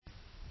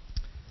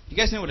you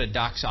guys know what a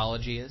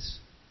doxology is?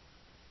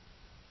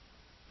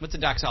 What's a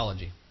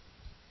doxology?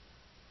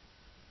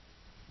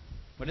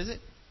 What is it?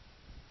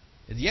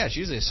 Yeah, it's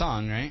usually a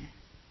song, right?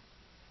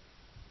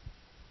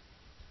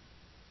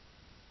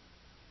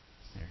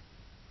 There.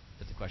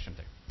 Put the question up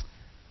there.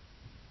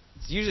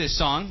 It's usually a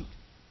song.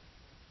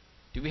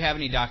 Do we have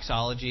any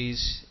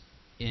doxologies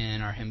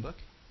in our hymn book?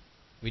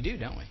 We do,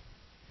 don't we?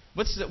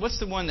 What's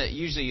the one that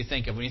usually you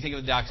think of? When you think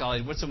of the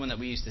doxology, what's the one that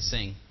we used to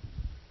sing?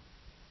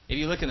 If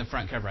you look in the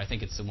front cover, I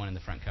think it's the one in the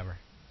front cover.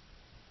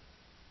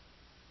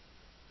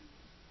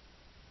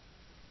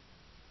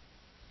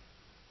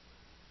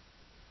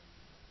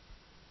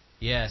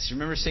 Yes,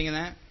 remember singing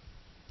that?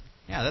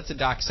 Yeah, that's a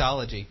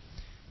doxology.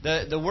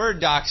 The word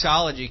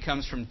doxology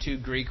comes from two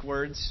Greek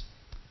words.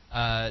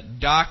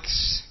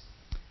 Doxa,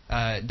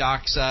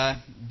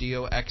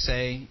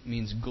 D-O-X-A,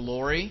 means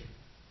glory.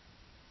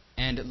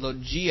 And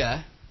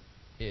logia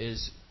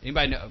is...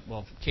 Anybody know?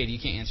 Well, Katie, you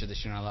can't answer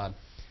this, you're not allowed.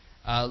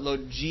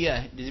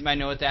 Logia, does anybody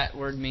know what that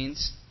word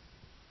means?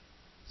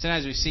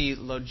 Sometimes we see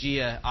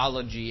logia,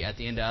 ology, at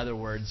the end of other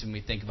words when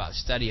we think about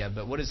studia,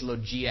 but what does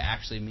logia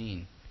actually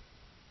mean?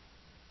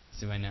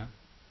 Does anybody know?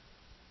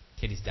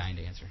 Katie's dying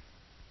to answer.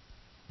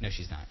 No,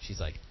 she's not. She's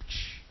like,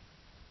 shh.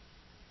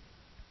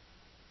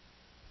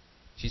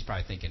 She's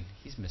probably thinking,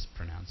 he's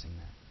mispronouncing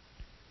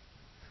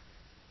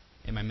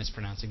that. Am I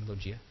mispronouncing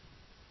logia?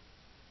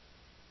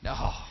 No.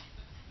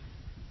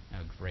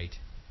 Oh, great.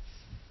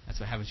 That's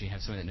what happens when you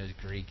have someone that knows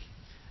Greek.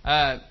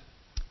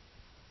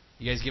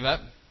 You guys give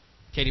up?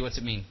 Katie, what's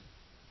it mean?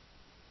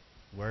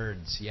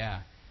 Words,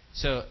 yeah.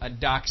 So a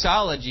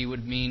doxology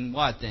would mean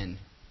what then?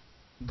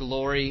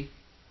 Glory.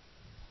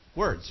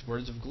 Words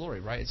of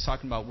glory, right? It's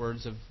talking about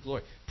words of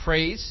glory.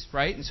 Praise,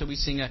 right? And so we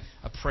sing a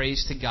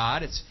praise to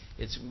God. It's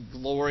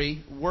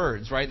glory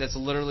words, right? That's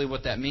literally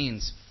what that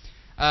means.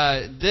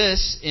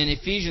 This, in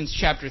Ephesians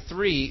chapter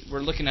 3,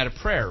 we're looking at a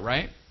prayer,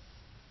 right?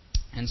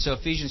 And so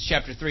Ephesians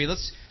chapter 3,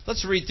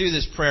 let's read through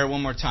this prayer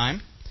one more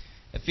time.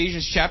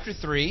 Ephesians chapter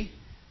 3,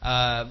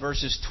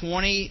 verses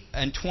 20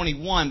 and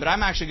 21, but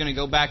I'm actually going to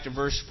go back to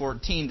verse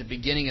 14, the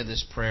beginning of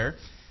this prayer.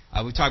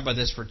 We talked about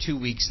this for 2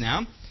 weeks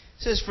now.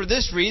 It says, "For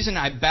this reason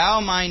I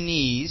bow my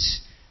knees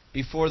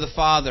before the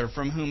Father,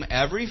 from whom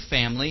every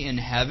family in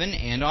heaven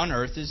and on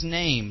earth is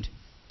named,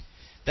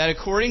 that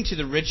according to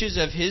the riches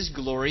of His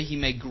glory He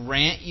may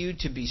grant you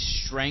to be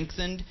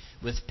strengthened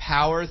with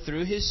power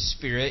through His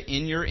Spirit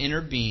in your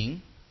inner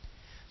being,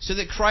 so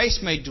that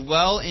Christ may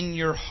dwell in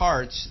your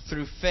hearts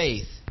through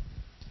faith,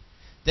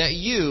 that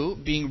you,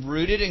 being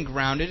rooted and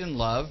grounded in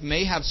love,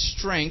 may have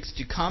strength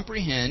to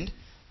comprehend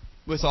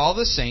with all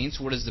the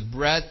saints what is the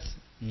breadth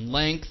and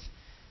length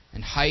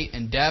and height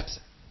and depth,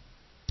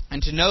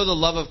 and to know the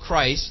love of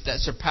Christ that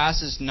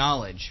surpasses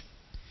knowledge,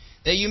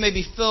 that you may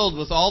be filled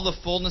with all the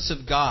fullness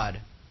of God.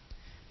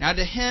 Now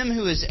to Him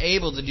who is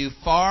able to do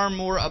far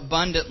more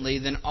abundantly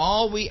than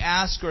all we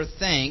ask or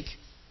think,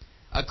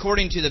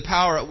 according to the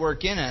power at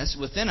work in us,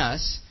 within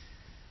us,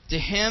 to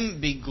Him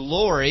be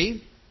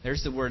glory."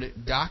 There's the word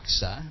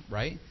doxa,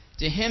 right?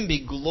 "To Him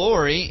be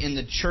glory in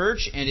the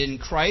church and in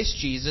Christ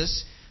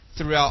Jesus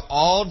throughout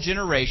all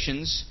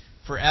generations,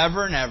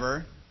 forever and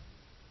ever.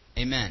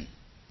 Amen."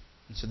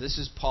 And so this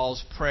is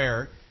Paul's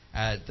prayer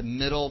at the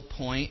middle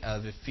point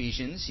of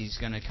Ephesians. He's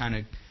going to kind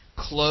of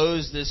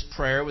close this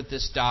prayer with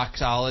this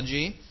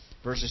doxology.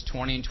 Verses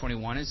 20 and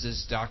 21 is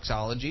this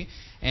doxology.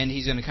 And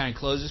he's going to kind of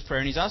close this prayer.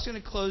 And he's also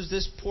going to close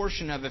this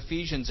portion of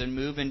Ephesians and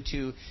move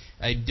into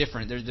a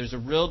different... There's a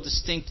real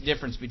distinct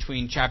difference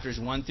between chapters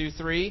 1 through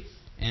 3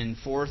 and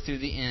 4 through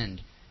the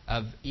end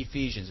of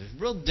Ephesians. There's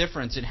a real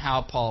difference in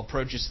how Paul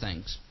approaches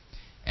things.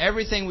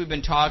 Everything we've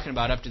been talking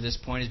about up to this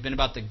point has been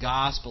about the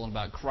gospel and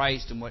about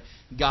Christ and what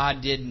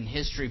God did in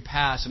history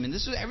past. I mean,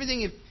 this is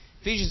everything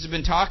Ephesians has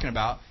been talking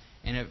about.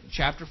 And in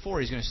chapter 4,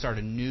 he's going to start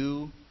a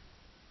new,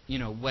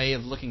 way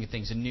of looking at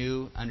things, a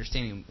new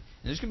understanding. And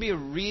there's going to be a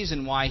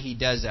reason why he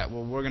does that.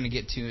 Well, we're going to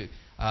get to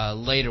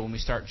later when we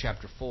start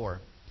chapter 4.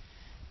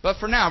 But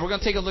for now, we're going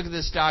to take a look at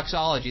this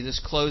doxology,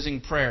 this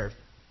closing prayer.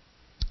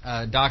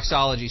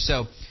 Doxology.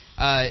 So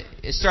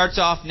it starts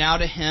off, now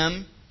to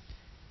Him.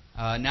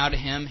 Now to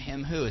Him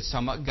who? It's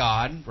talking about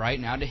God, right?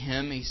 Now to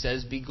Him, he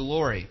says, be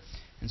glory.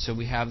 And so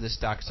we have this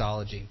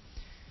doxology.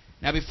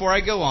 Now before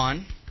I go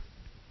on,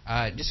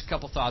 just a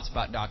couple thoughts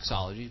about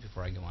doxology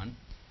before I go on.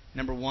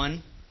 Number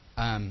one,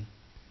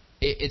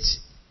 it's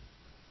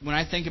when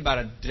I think about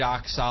a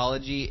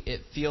doxology,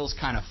 it feels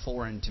kind of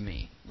foreign to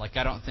me. Like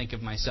I don't think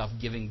of myself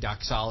giving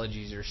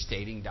doxologies or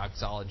stating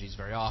doxologies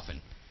very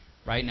often.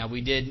 Right? Now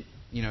we did,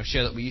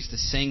 show that we used to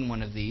sing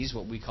one of these,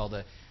 what we call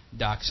the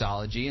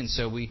doxology, and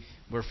so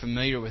we're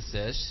familiar with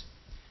this.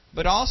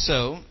 But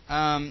also,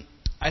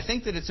 I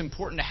think that it's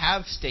important to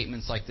have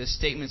statements like this,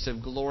 statements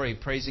of glory,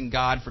 praising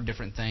God for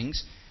different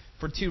things,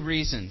 for two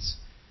reasons.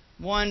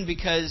 One,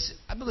 because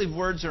I believe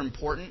words are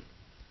important.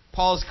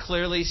 Paul's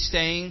clearly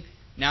saying,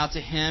 now to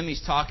Him,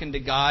 he's talking to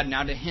God,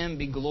 now to Him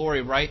be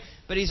glory, right?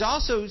 But he's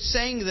also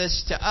saying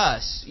this to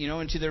us,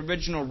 and to the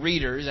original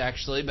readers,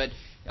 actually, but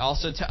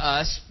also to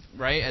us,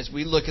 right, as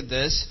we look at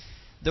this,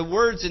 the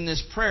words in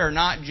this prayer are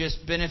not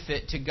just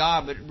benefit to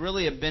God, but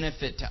really a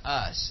benefit to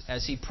us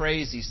as he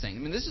prays these things. I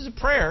mean, this is a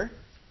prayer,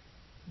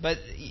 but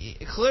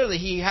clearly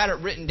he had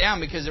it written down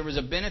because there was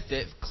a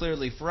benefit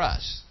clearly for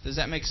us. Does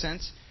that make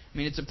sense? I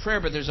mean, it's a prayer,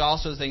 but there's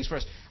also things for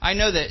us. I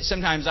know that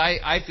sometimes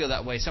I feel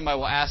that way. Somebody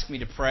will ask me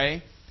to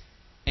pray,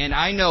 and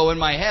I know in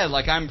my head,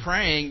 like I'm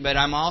praying, but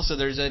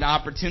there's an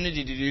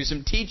opportunity to do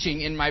some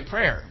teaching in my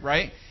prayer,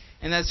 right?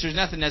 And there's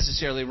nothing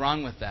necessarily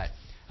wrong with that.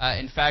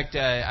 In fact,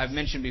 I've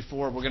mentioned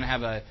before, we're going to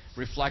have a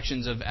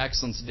Reflections of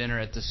Excellence dinner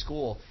at the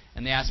school,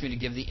 and they asked me to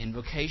give the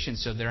invocation.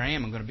 So there I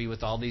am. I'm going to be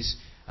with all these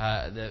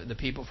the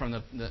people from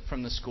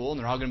the school, and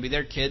they're all going to be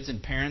there, kids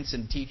and parents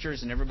and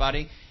teachers and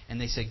everybody. And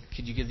they said,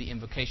 could you give the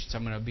invocation? So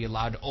I'm going to be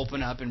allowed to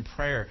open up in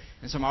prayer.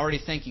 And so I'm already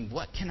thinking,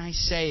 what can I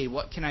say?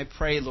 What can I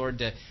pray, Lord,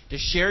 to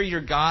share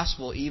your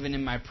gospel even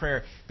in my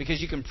prayer?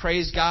 Because you can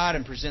praise God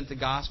and present the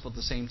gospel at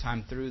the same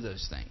time through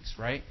those things,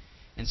 right?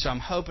 And so I'm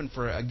hoping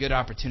for a good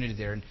opportunity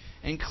there.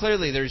 And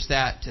clearly there's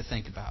that to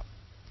think about.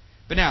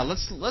 But now,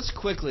 let's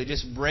quickly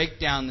just break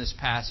down this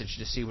passage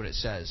to see what it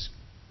says.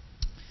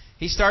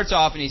 He starts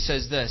off and he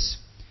says this,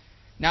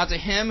 "Now to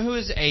him who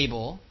is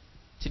able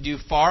to do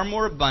far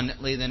more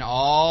abundantly than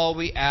all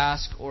we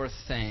ask or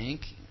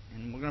think,"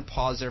 and we're going to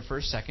pause there for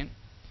a second.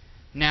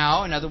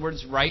 Now, in other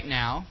words, right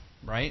now,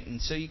 right? And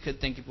so you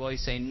could think, well,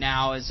 he's saying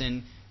now as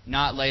in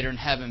not later in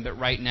heaven, but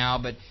right now.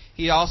 But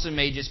he also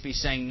may just be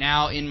saying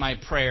now in my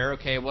prayer.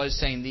 Okay, I was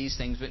saying these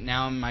things, but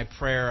now in my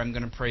prayer I'm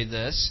going to pray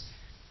this.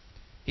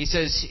 He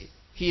says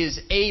he is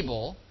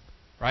able,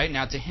 right?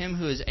 Now to him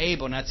who is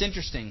able. Now it's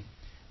interesting.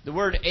 The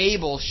word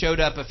able showed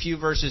up a few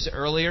verses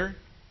earlier,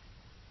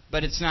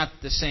 but it's not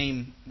the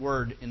same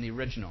word in the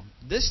original.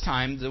 This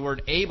time, the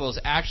word able is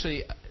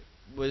actually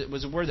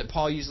was a word that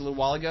Paul used a little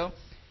while ago.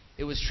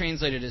 It was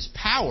translated as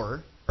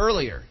power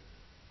earlier.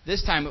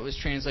 This time it was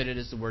translated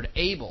as the word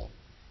able.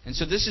 And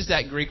so this is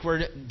that Greek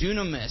word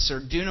dunamis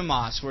or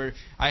dunamos, where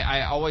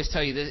I always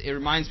tell you this, it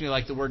reminds me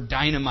like the word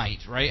dynamite,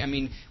 right? I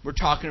mean, we're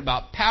talking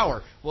about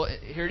power. Well,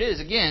 here it is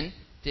again,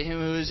 to him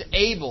who is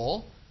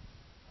able,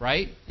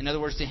 right? In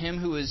other words, to him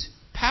who is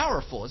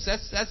powerful.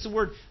 That's the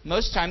word.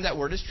 Most time that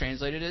word is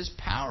translated as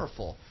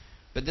powerful.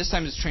 But this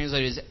time it's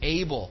translated as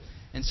able.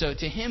 And so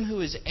to him who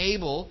is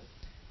able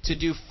to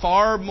do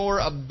far more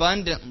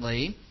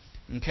abundantly.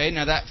 Okay,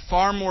 now that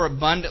far more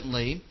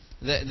abundantly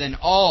than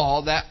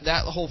all,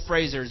 that whole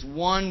phrase, there's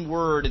one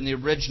word in the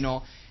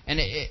original, and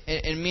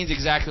it means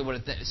exactly what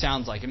it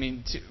sounds like. I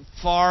mean,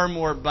 far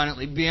more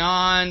abundantly,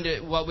 beyond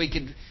what we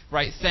could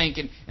think,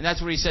 and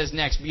that's what he says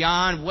next,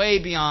 way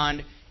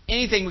beyond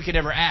anything we could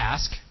ever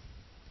ask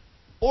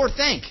or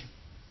think.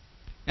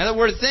 Now, the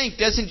word think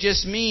doesn't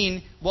just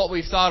mean what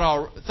we've thought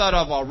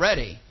of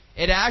already.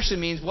 It actually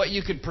means what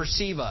you could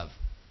perceive of.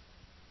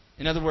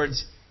 In other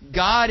words,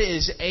 God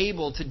is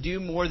able to do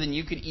more than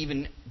you could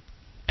even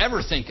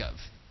ever think of.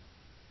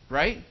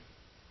 Right?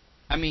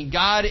 I mean,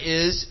 God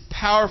is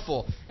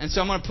powerful. And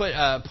so I'm going to put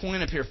a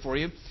point up here for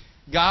you.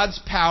 God's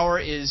power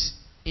is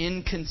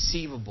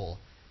inconceivable.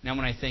 Now,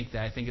 when I think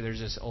that, I think there's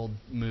this old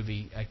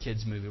movie, a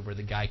kid's movie, where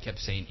the guy kept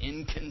saying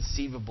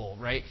inconceivable,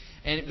 right?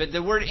 But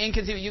the word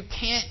inconceivable, you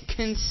can't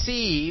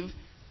conceive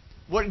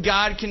what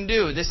God can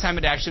do. This time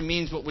it actually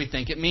means what we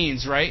think it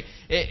means, right?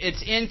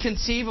 It's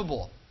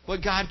inconceivable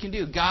what God can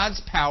do.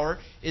 God's power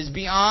is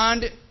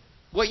beyond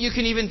what you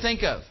can even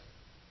think of.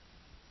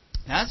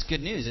 Now, that's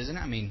good news, isn't it?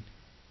 I mean,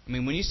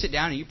 when you sit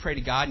down and you pray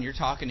to God and you're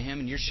talking to Him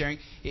and you're sharing,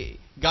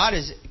 God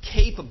is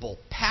capable,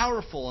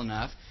 powerful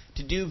enough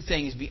to do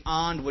things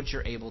beyond what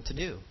you're able to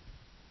do.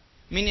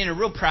 I mean, in a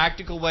real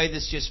practical way,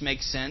 this just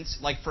makes sense.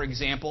 Like, for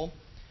example,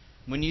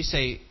 when you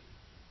say,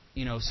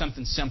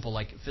 something simple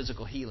like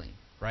physical healing,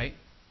 right?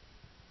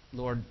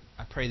 Lord,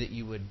 I pray that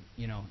you would,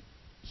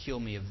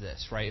 heal me of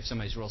this, right? If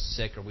somebody's real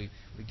sick or we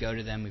go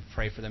to them, we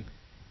pray for them.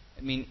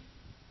 I mean,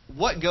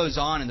 what goes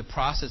on in the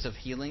process of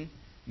healing,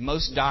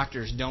 most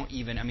doctors don't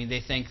even, they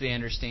think they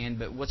understand,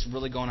 but what's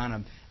really going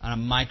on a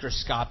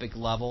microscopic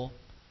level,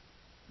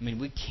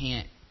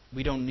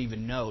 we don't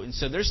even know. And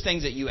so there's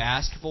things that you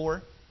ask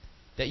for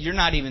that you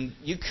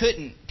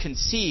couldn't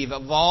conceive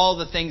of all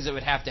the things that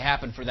would have to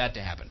happen for that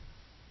to happen.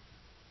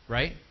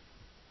 Right?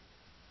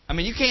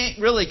 You can't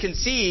really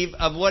conceive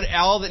of what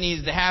all that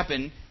needs to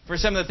happen for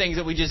some of the things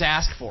that we just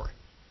ask for.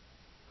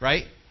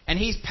 Right? And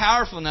He's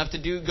powerful enough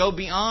to go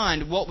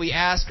beyond what we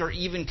ask or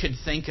even could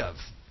think of.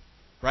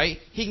 Right?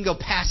 He can go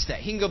past that.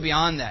 He can go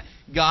beyond that.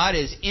 God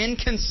is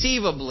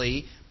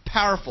inconceivably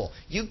powerful.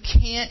 You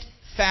can't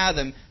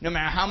fathom, no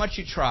matter how much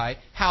you try,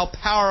 how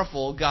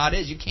powerful God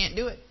is. You can't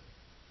do it.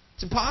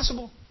 It's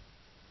impossible.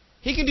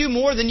 He can do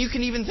more than you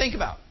can even think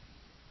about.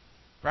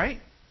 Right?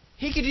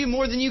 He can do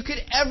more than you could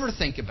ever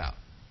think about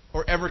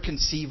or ever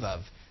conceive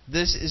of.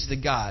 This is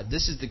the God.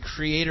 This is the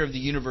creator of the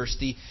universe,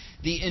 the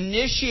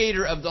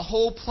initiator of the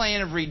whole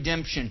plan of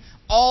redemption,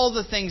 all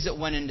the things that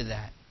went into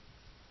that.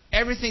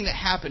 Everything that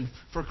happened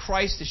for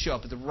Christ to show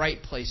up at the right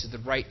place at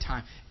the right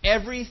time.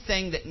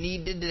 Everything that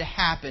needed to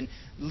happen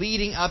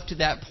leading up to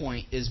that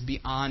point is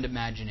beyond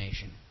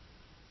imagination.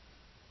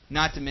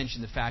 Not to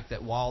mention the fact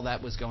that while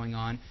that was going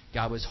on,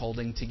 God was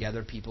holding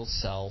together people's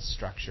cell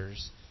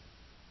structures,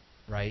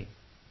 right?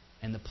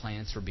 And the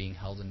plants were being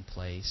held in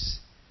place,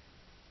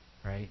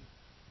 right?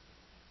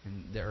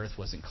 And the earth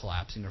wasn't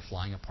collapsing or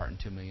flying apart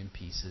into a million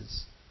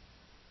pieces.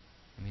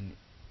 I mean,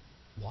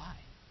 why?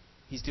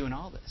 He's doing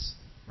all this,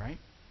 right?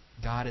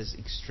 God is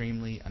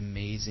extremely,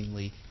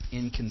 amazingly,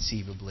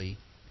 inconceivably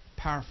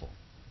powerful.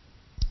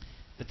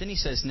 But then he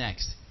says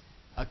next,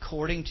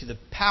 according to the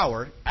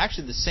power,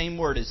 actually the same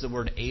word as the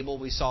word able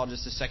we saw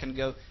just a second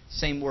ago,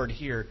 same word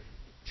here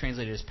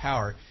translated as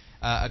power,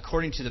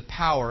 according to the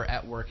power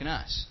at work in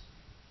us.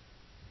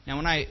 Now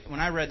when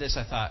I read this,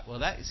 I thought, well,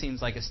 that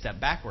seems like a step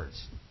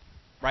backwards.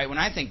 Right? When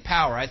I think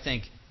power, I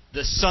think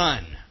the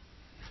sun.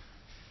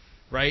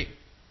 Right?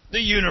 The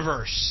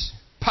universe.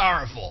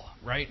 Powerful.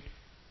 Right?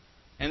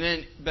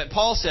 But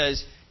Paul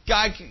says,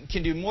 God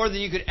can do more than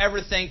you could ever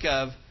think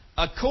of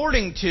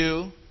according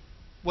to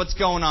what's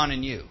going on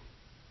in you.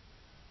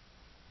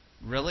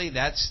 Really?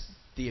 That's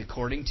the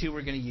according to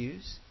we're going to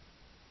use?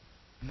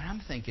 I mean,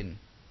 I'm thinking,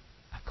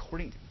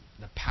 according to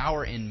the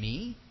power in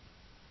me?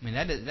 I mean,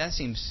 that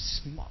seems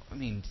small. I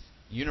mean,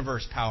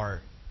 universe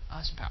power,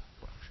 us power.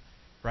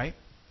 Right?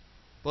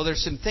 Well,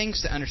 there's some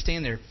things to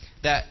understand there.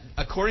 That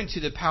according to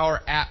the power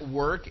at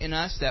work in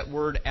us, that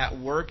word at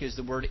work is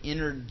the word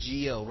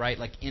energio, right?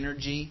 Like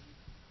energy.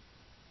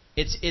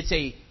 It's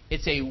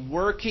a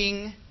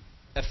working,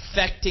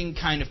 affecting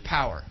kind of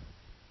power.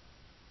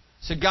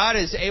 So God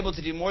is able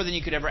to do more than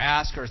you could ever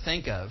ask or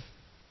think of,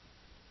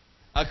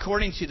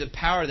 according to the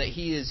power that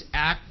He is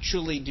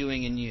actually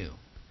doing in you.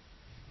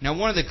 Now,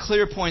 one of the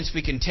clear points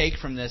we can take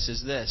from this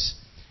is this.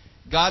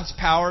 God's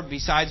power,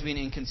 besides being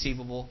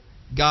inconceivable,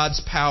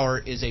 God's power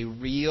is a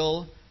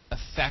real,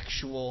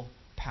 effectual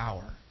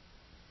power.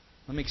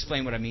 Let me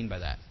explain what I mean by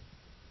that.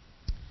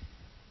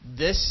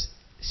 This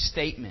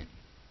statement,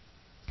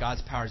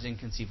 God's power is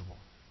inconceivable,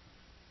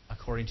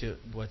 according to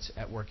what's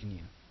at work in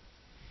you.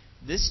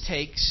 This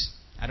takes,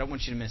 I don't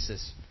want you to miss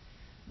this,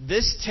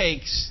 this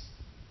takes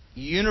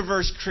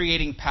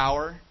universe-creating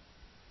power,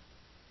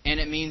 and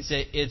it means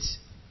that it's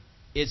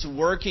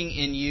working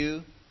in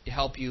you to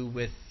help you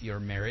with your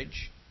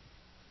marriage,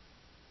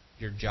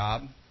 your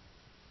job,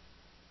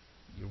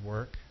 your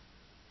work,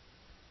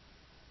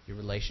 your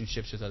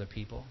relationships with other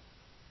people,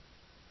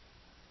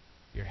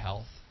 your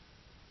health,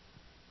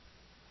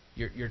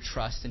 your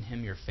trust in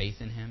Him, your faith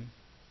in Him,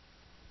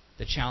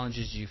 the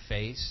challenges you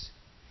face.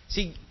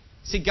 See,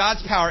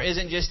 God's power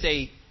isn't just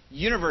a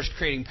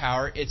universe-creating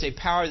power. It's a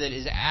power that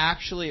is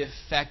actually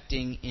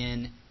affecting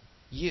in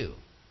you.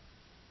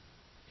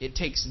 It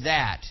takes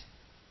that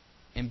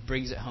and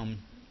brings it home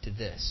to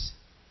this,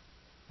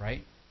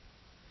 right?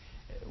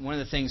 One of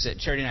the things that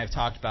Charity and I have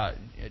talked about,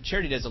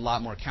 Charity does a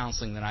lot more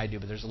counseling than I do,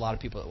 but there's a lot of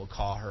people that will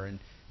call her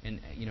and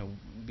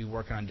be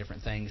working on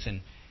different things.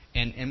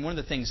 And one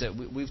of the things that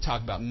we've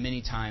talked about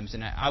many times,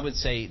 and I would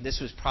say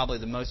this was probably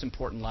the most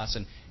important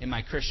lesson in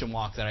my Christian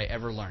walk that I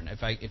ever learned.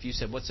 If you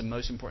said, what's the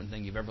most important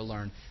thing you've ever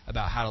learned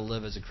about how to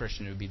live as a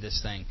Christian, it would be this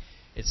thing.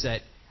 It's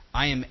that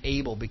I am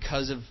able,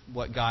 because of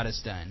what God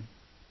has done,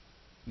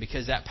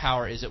 because that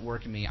power is at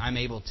work in me, I'm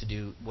able to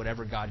do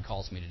whatever God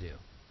calls me to do.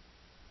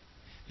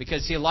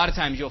 Because, see, a lot of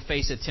times you'll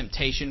face a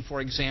temptation,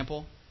 for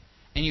example,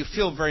 and you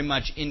feel very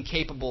much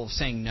incapable of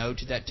saying no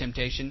to that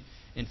temptation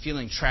and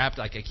feeling trapped,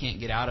 like I can't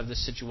get out of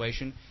this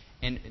situation.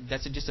 And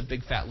that's just a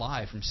big fat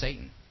lie from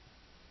Satan.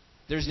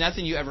 There's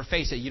nothing you ever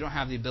face that you don't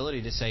have the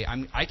ability to say,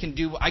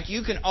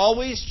 you can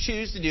always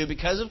choose to do,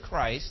 because of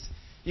Christ,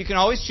 you can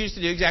always choose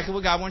to do exactly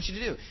what God wants you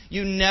to do.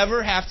 You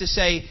never have to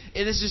say,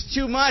 this is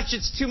too much,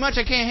 it's too much,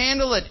 I can't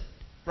handle it.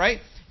 Right?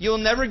 You'll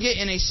never get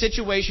in a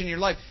situation in your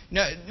life,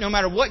 no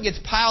matter what gets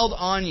piled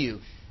on you,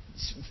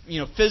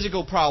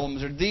 physical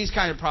problems or these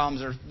kind of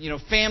problems or,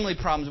 family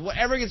problems,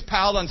 whatever gets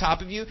piled on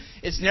top of you,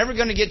 it's never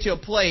going to get to a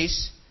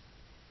place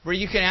where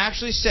you can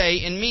actually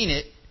say and mean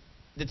it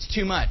that's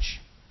too much.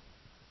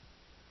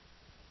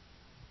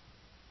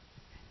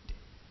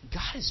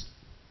 God is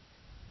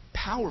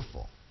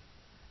powerful.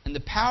 And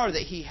the power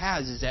that He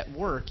has is at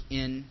work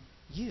in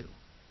you.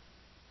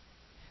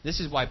 This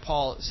is why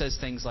Paul says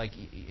things like,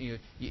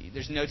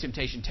 there's no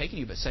temptation taken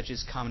you, but such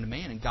is common to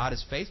man. And God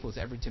is faithful with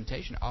every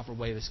temptation to offer a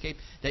way of escape,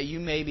 that you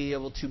may be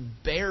able to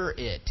bear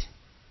it.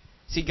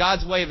 See,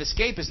 God's way of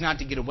escape is not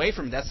to get away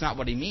from it. That's not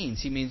what He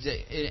means. He means that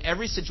in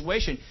every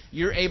situation,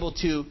 you're able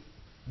to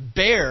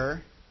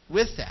bear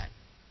with that.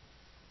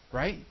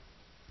 Right?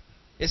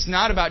 It's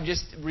not about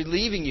just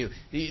relieving you.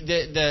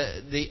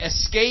 The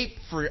escape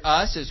for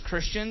us as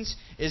Christians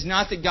is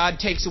not that God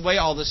takes away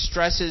all the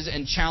stresses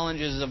and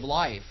challenges of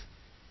life.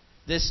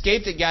 The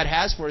escape that God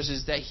has for us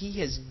is that He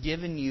has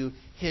given you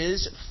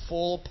His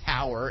full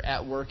power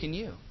at work in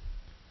you,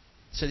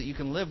 so that you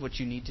can live what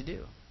you need to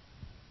do.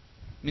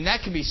 I mean,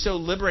 that can be so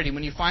liberating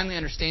when you finally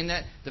understand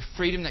that, the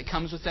freedom that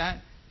comes with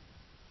that.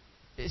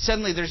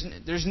 Suddenly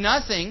there's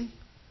nothing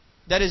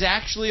that is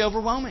actually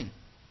overwhelming.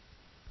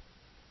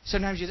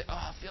 Sometimes you think,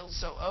 it feels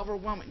so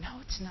overwhelming.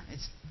 No, it's not. It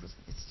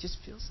just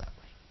feels that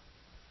way.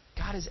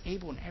 God is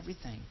able in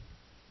everything.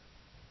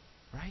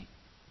 Right?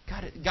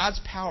 God's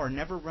power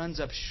never runs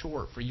up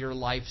short for your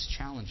life's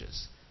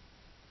challenges.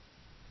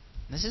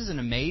 This is an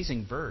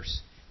amazing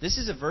verse. This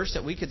is a verse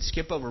that we could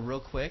skip over real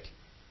quick.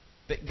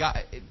 But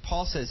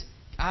Paul says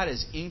God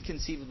is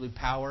inconceivably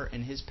power,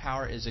 and His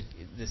power is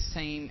the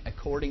same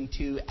according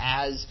to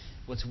as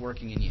what's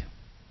working in you.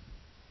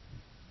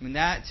 I mean,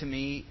 that to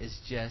me is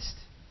just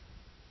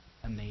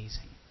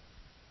amazing.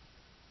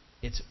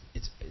 It's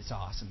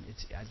awesome.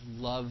 I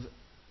love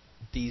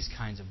these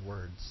kinds of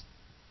words.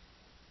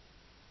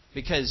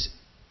 Because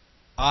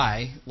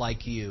I,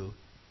 like you,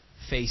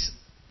 face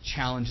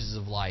challenges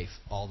of life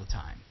all the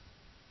time.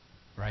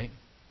 Right?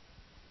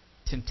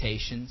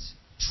 Temptations,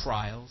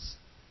 trials,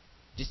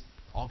 just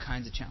all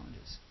kinds of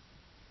challenges.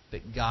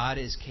 But God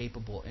is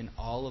capable in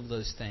all of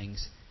those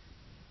things,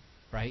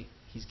 right?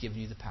 He's given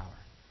you the power.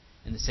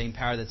 And the same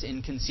power that's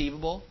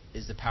inconceivable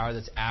is the power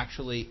that's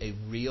actually a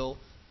real,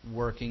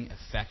 working,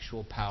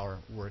 effectual power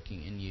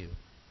working in you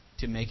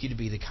to make you to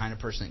be the kind of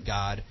person that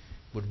God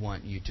would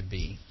want you to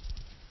be.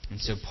 And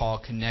so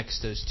Paul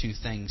connects those two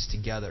things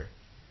together.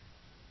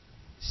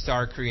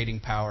 Star-creating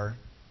power,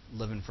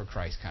 living for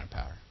Christ kind of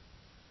power.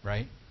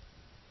 Right?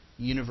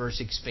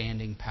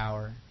 Universe-expanding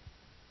power.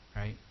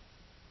 Right?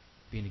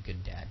 Being a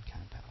good dad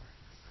kind of power.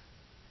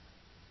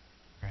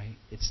 Right?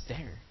 It's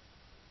there.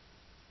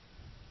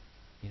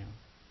 You know,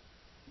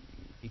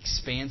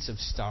 expansive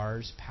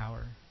stars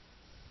power.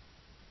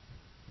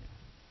 You know,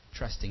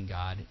 trusting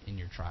God in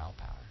your trial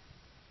power.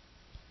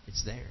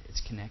 It's there.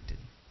 It's connected.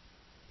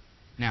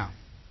 Now,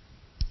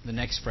 the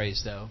next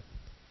phrase, though,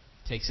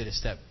 takes it a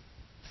step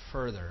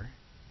further.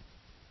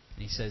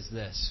 And he says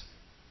this.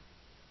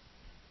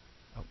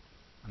 Oh,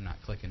 I'm not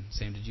clicking.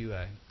 Sam, did you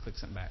click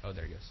something back? Oh,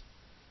 there it goes.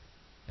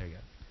 There you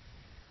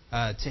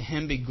go. To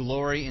Him be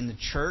glory in the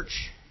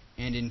church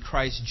and in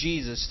Christ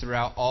Jesus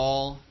throughout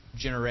all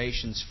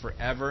generations,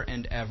 forever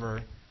and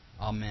ever.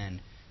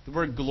 Amen. The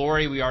word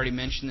glory, we already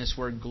mentioned this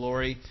word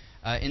glory.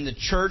 In the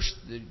church,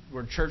 the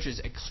word church is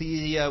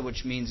ecclesia,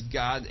 which means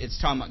God.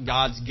 It's talking about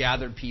God's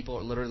gathered people.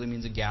 It literally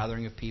means a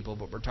gathering of people,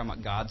 but we're talking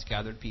about God's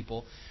gathered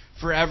people.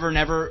 Forever and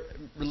ever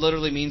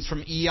literally means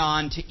from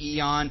eon to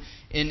eon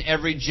in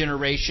every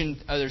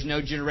generation. There's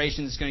no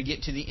generation that's going to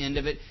get to the end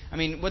of it. I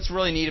mean, what's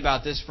really neat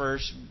about this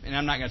verse, and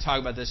I'm not going to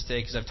talk about this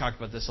today because I've talked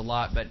about this a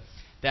lot, but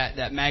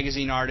that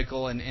magazine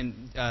article, and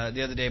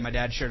the other day my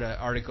dad shared an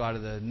article out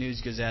of the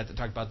News Gazette that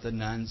talked about the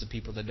nuns, the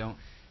people that don't,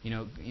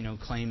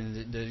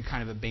 claim the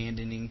kind of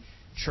abandoning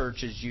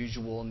church as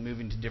usual and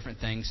moving to different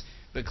things.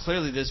 But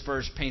clearly this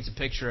verse paints a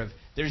picture of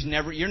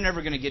you're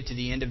never going to get to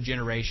the end of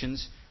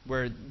generations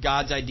where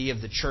God's idea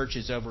of the church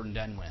is over and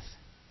done with.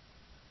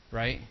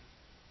 Right?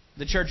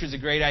 The church was a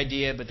great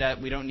idea, but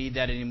that we don't need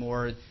that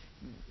anymore.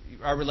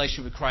 Our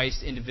relationship with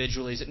Christ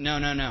individually is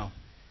no.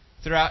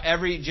 Throughout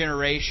every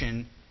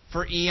generation,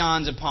 for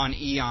eons upon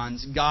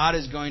eons, God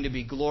is going to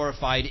be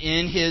glorified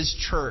in His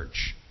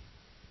church.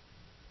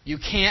 You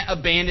can't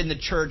abandon the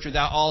church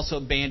without also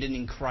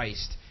abandoning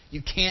Christ.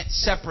 You can't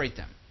separate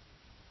them.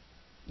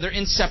 They're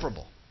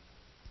inseparable.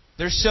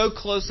 They're so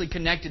closely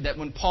connected that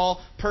when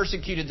Paul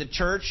persecuted the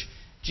church,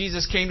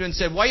 Jesus came to him and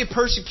said, "Why are you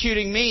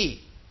persecuting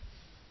me?"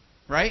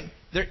 Right?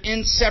 They're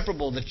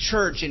inseparable. The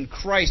church and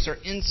Christ are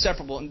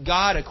inseparable. And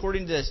God,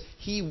 according to this,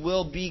 He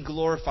will be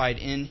glorified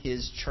in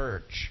His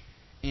church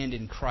and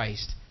in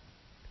Christ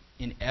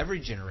in every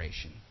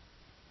generation.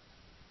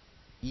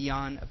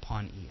 Eon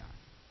upon eon.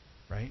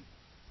 Right?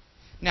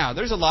 Now,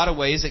 there's a lot of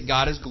ways that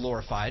God is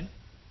glorified.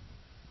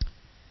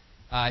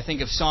 I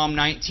think of Psalm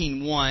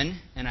 19:1,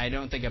 and I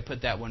don't think I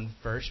put that one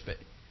first, but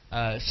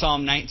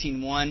Psalm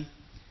 19:1,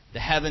 the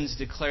heavens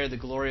declare the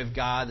glory of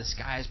God, the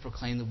skies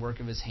proclaim the work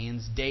of His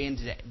hands, day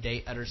unto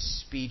day utters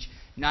speech,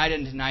 night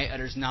unto night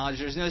utters knowledge.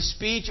 There's no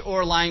speech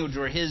or language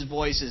where His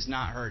voice is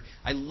not heard.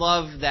 I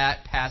love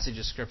that passage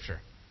of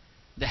Scripture.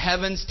 The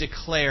heavens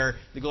declare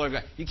the glory of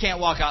God. You can't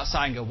walk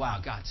outside and go, "Wow,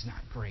 God's not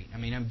great." I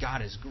mean,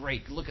 God is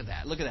great. Look at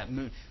that. Look at that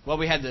moon. Well,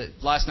 we had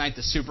last night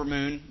the super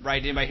moon,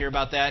 right? Anybody hear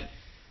about that?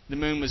 The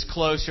moon was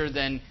closer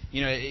than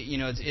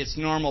its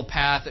normal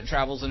path. It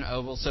travels in an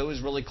oval, so it was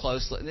really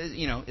close.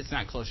 It's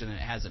not closer than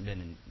it hasn't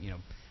been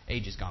in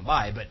ages gone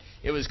by, but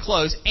it was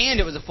close, and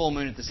it was a full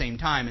moon at the same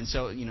time. And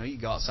so you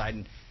go outside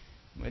and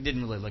it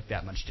didn't really look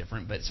that much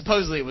different, but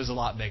supposedly it was a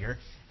lot bigger.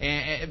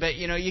 But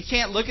you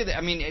can't look at it. I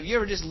mean, if you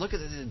ever just look at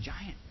the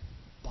giant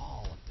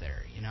ball up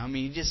there,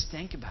 you just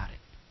think about it.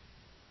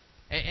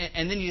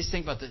 And then you just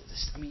think about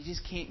you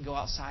just can't go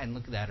outside and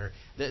look at that, or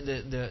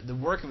the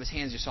work of His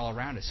hands just all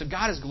around us. So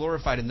God is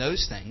glorified in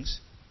those things.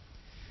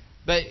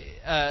 But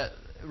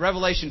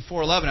Revelation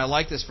 4:11, I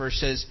like this verse,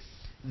 says,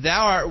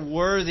 "Thou art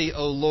worthy,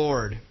 O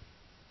Lord."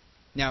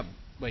 Now,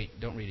 wait,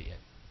 don't read it yet.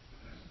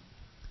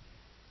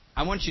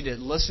 I want you to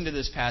listen to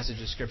this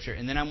passage of Scripture,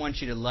 and then I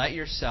want you to let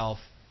yourself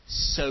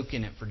soak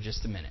in it for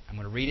just a minute. I'm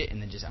going to read it,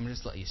 and then I'm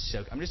just let you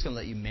soak. I'm just going to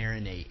let you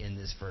marinate in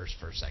this verse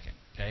for a second,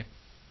 okay?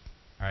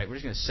 All right, we're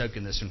just going to soak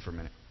in this one for a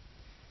minute.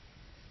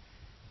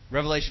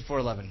 Revelation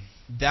 4:11.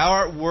 "Thou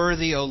art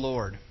worthy, O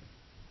Lord,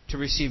 to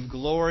receive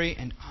glory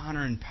and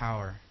honor and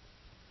power."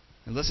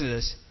 And listen to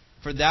this.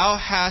 For thou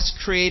hast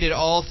created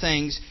all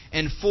things,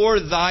 and for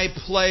thy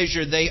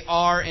pleasure they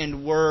are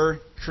and were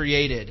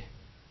created.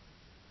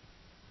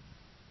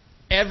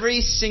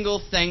 Every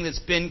single thing that's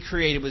been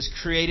created was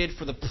created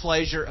for the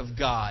pleasure of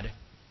God.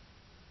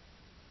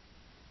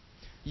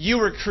 You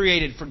were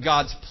created for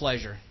God's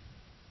pleasure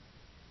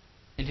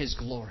and His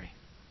glory.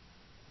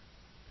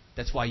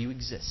 That's why you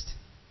exist.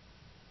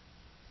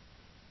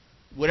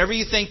 Whatever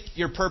you think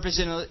your purpose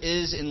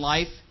is in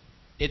life,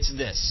 it's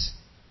this.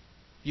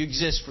 You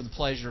exist for the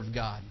pleasure of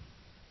God.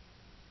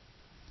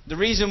 The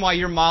reason why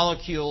your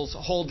molecules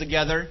hold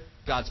together,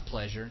 God's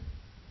pleasure.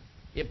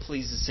 It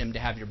pleases Him to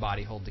have your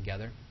body hold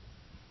together.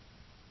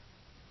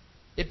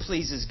 It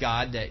pleases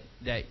God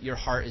that your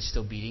heart is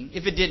still beating.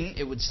 If it didn't,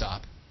 it would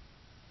stop.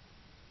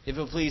 If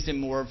it pleased Him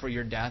more for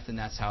your death, then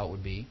that's how it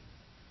would be.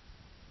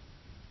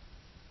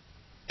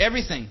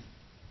 Everything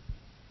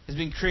has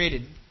been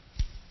created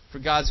for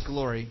God's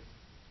glory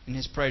and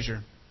His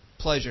pleasure.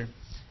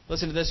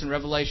 Listen to this in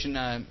Romans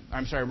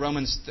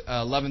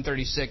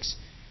 11:36.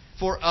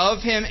 For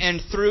of Him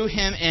and through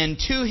Him and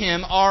to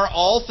Him are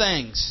all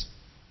things.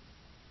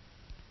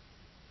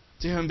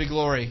 To Him be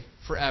glory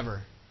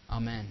forever.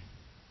 Amen.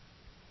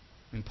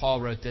 And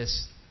Paul wrote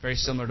this, very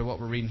similar to what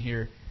we're reading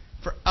here.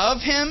 For of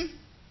Him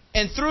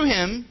and through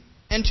Him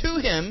and to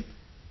Him,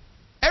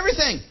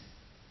 everything.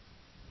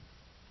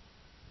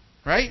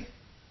 Right?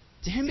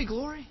 To Him be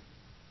glory.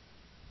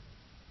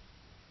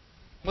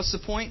 What's the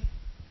point?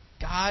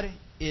 God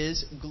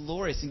is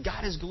glorious. And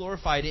God is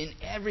glorified in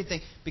everything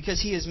because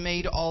He has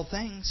made all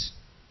things.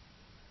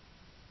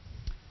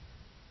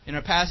 In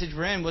our passage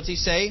we're in, what's He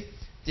say?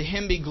 To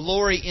Him be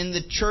glory in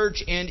the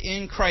church and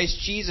in Christ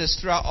Jesus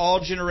throughout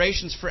all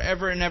generations,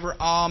 forever and ever.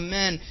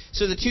 Amen.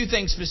 So the two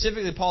things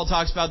specifically Paul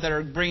talks about that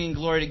are bringing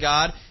glory to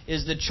God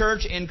is the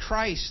church and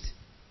Christ.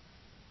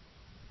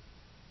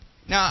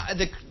 Now,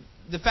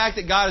 the fact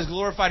that God is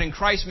glorified in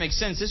Christ makes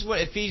sense. This is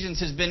what Ephesians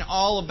has been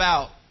all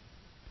about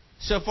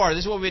so far.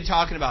 This is what we've been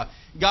talking about.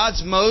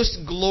 God's most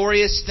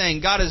glorious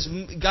thing. God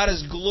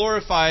is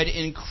glorified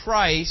in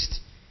Christ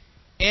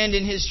and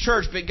in His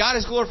church. But God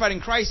is glorified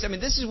in Christ. I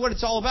mean, this is what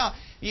it's all about.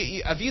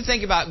 If you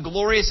think about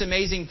glorious,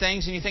 amazing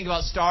things, and you think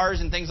about stars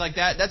and things like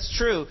that, that's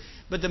true.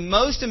 But the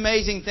most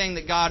amazing thing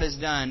that God has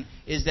done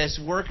is this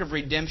work of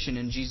redemption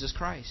in Jesus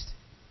Christ.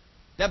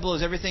 That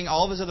blows everything,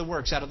 all of His other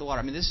works out of the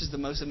water. I mean, this is the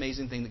most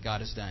amazing thing that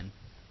God has done.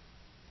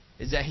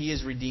 Is that He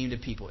has redeemed a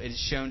people. It has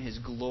shown His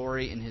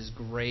glory and His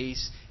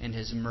grace and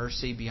His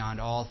mercy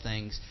beyond all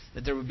things.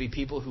 That there would be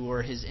people who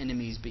were His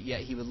enemies, but yet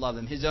He would love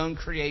them. His own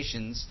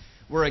creations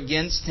were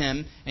against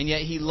Him, and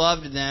yet He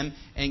loved them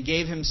and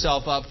gave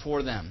Himself up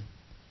for them.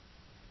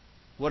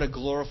 What a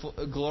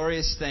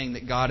glorious thing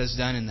that God has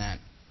done in that.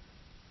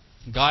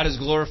 God is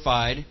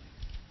glorified,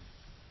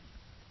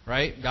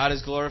 right? God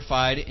is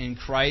glorified in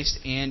Christ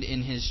and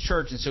in His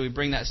church. And so we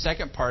bring that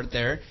second part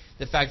there,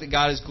 the fact that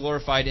God is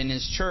glorified in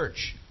His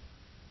church.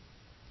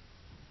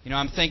 You know,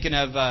 I'm thinking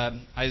of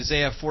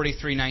Isaiah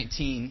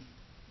 43:19.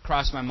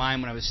 Crossed my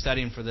mind when I was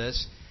studying for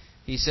this.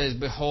 He says,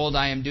 Behold,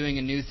 I am doing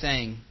a new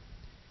thing.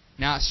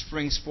 Now it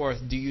springs forth.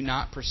 Do you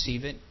not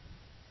perceive it?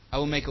 I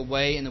will make a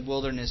way in the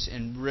wilderness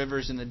and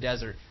rivers in the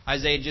desert.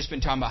 Isaiah had just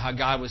been talking about how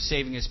God was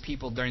saving His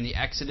people during the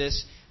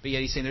Exodus. But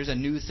yet He's saying there's a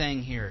new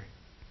thing here.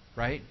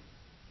 Right?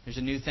 There's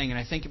a new thing. And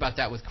I think about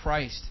that with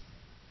Christ.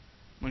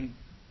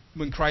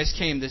 When Christ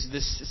came,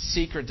 this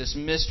secret, this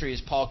mystery,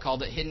 as Paul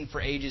called it, hidden for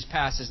ages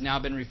past, has now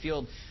been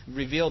revealed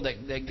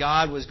that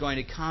God was going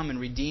to come and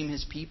redeem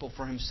His people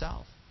for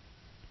Himself.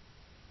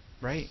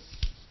 Right?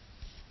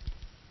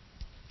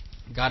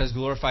 God is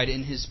glorified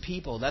in His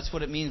people. That's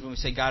what it means when we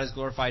say God is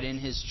glorified in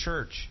His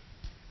church.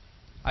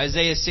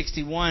 Isaiah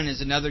 61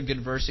 is another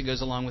good verse that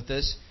goes along with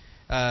this.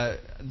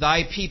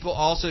 Thy people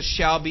also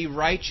shall be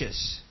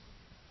righteous.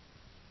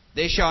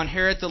 They shall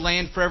inherit the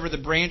land forever, the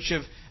branch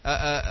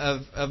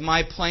of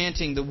my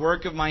planting, the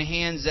work of my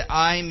hands, that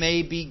I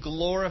may be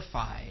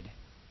glorified.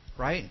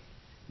 Right?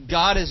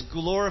 God is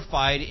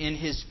glorified in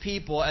His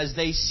people as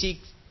they seek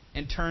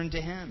and turn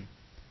to Him.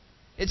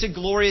 It's a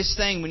glorious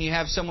thing when you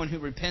have someone who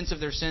repents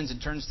of their sins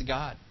and turns to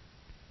God.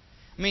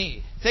 I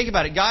mean, think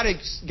about it. God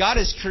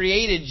has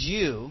created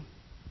you.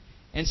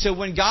 And so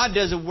when God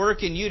does a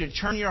work in you to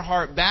turn your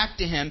heart back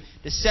to Him,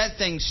 to set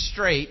things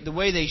straight the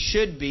way they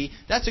should be,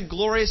 that's a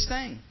glorious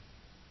thing.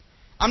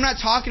 I'm not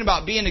talking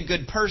about being a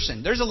good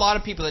person. There's a lot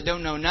of people that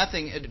don't know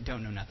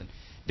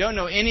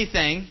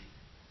anything.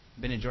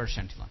 Been in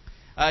Georgetown too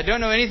long.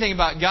 Don't know anything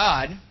about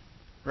God,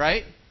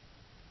 right?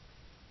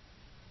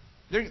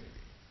 They're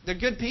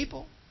good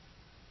people.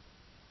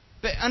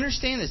 But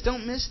understand this.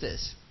 Don't miss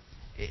this.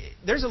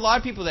 There's a lot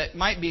of people that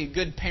might be a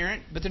good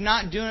parent, but they're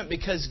not doing it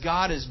because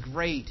God is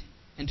great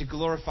and to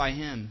glorify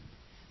Him.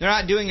 They're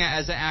not doing it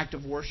as an act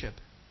of worship.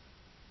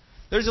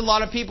 There's a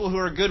lot of people who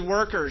are good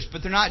workers,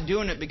 but they're not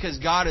doing it because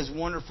God is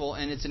wonderful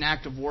and it's an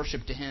act of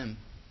worship to Him.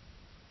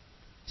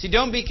 See,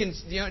 don't be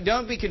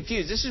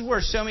confused. This is where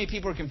so many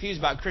people are confused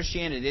about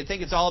Christianity. They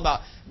think it's all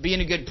about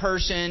being a good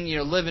person,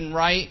 living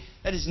right.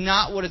 That is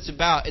not what it's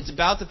about. It's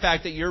about the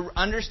fact that you're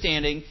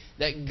understanding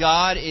that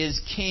God is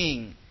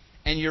King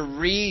and you're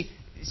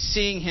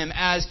seeing Him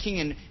as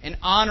King and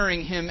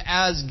honoring Him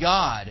as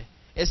God.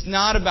 It's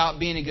not about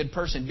being a good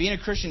person. Being a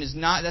Christian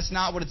that's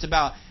not what it's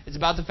about. It's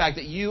about the fact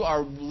that you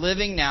are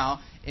living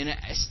now in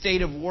a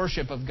state of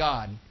worship of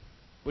God,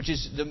 which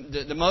is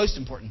the most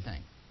important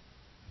thing.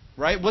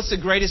 Right? What's the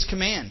greatest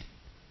command?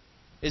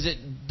 Is it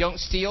don't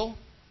steal?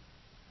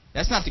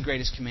 That's not the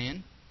greatest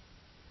command.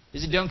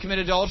 Is it don't commit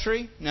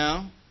adultery?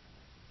 No.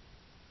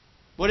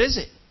 What is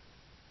it?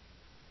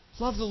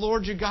 Love the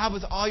Lord your God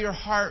with all your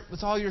heart,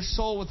 with all your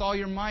soul, with all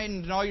your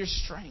mind, and all your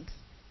strength.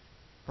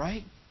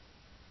 Right?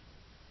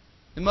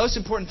 The most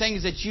important thing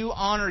is that you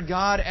honor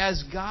God,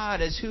 as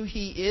who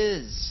He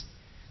is.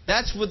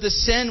 That's what the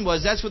sin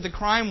was. That's what the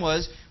crime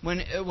was when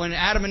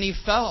Adam and Eve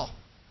fell.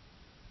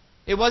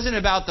 It wasn't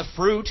about the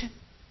fruit.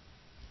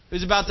 It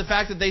was about the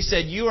fact that they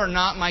said, you are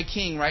not my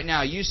king right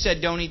now. You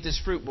said don't eat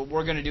this fruit, but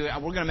we're going to do it.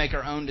 We're going to make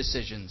our own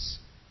decisions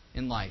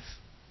in life.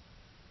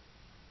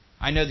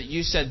 I know that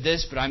you said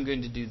this, but I'm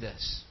going to do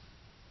this.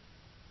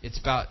 It's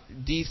about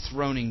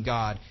dethroning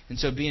God. And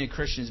so being a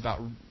Christian is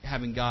about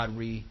having God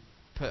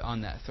put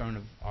on that throne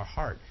of our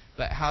heart.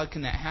 But how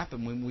can that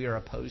happen when we are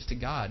opposed to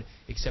God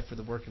except for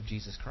the work of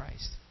Jesus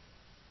Christ?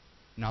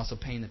 And also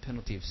paying the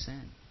penalty of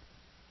sin.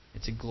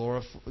 It's a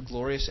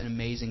glorious and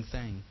amazing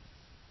thing.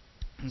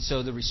 And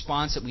so the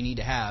response that we need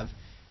to have,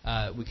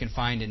 we can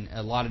find in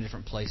a lot of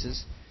different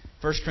places.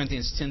 1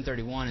 Corinthians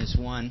 10:31 is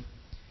one.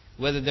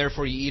 Whether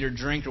therefore you eat or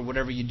drink or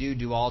whatever you do,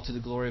 do all to the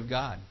glory of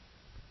God.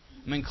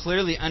 I mean,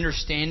 clearly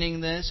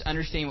understanding this,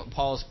 understanding what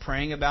Paul is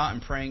praying about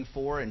and praying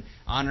for and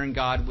honoring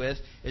God with,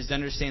 is to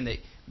understand that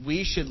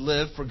we should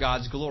live for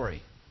God's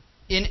glory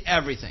in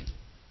everything.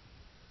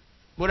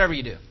 Whatever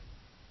you do.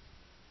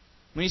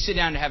 When you sit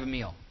down to have a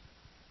meal,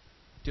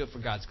 do it for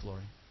God's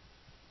glory.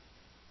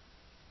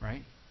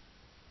 Right?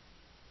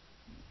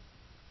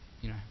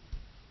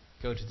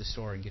 Go to the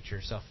store and get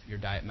yourself your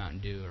Diet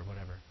Mountain Dew or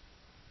whatever.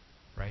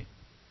 Right?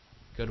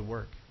 Go to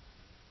work.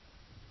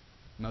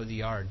 Mow the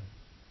yard.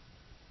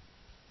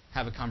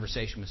 Have a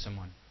conversation with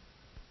someone.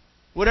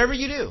 Whatever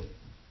you do,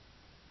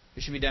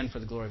 it should be done for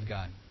the glory of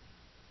God.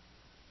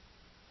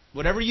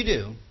 Whatever you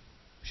do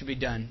should be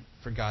done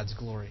for God's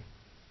glory.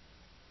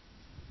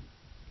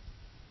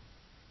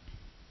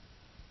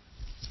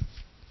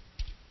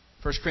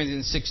 1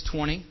 Corinthians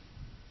 6:20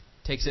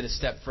 takes it a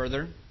step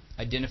further,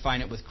 identifying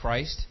it with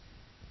Christ.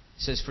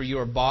 It says, for you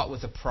are bought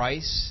with a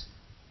price.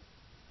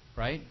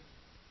 Right?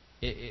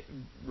 It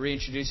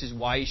reintroduces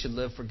why you should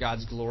live for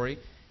God's glory.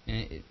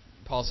 And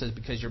Paul says,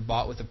 because you're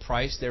bought with a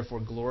price, therefore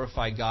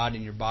glorify God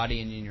in your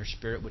body and in your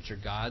spirit, which are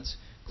God's.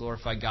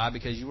 Glorify God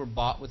because you were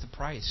bought with a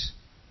price.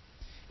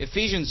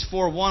 Ephesians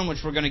 4:1, which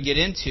we're going to get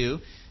into,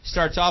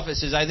 starts off, it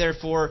says, I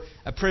therefore,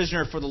 a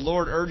prisoner for the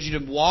Lord, urge you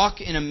to walk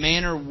in a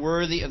manner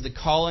worthy of the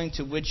calling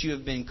to which you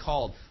have been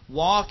called.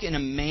 Walk in a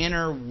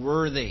manner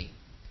worthy.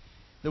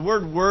 The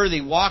word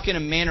worthy, walk in a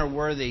manner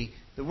worthy,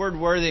 the word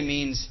worthy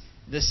means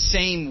the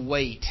same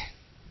weight.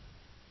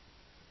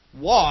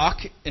 Walk,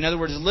 in other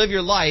words, live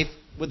your life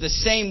with the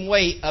same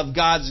weight of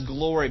God's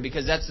glory,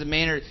 because that's the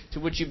manner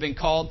to which you've been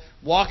called.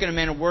 Walk in a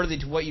manner worthy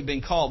to what you've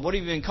been called. What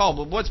have you been called?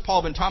 Well, what's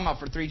Paul been talking about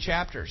for 3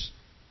 chapters?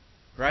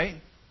 Right?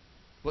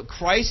 What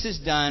Christ has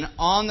done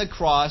on the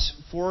cross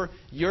for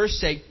your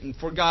sake and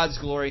for God's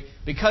glory.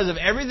 Because of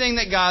everything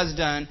that God's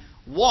done,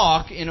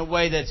 walk in a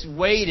way that's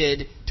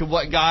weighted to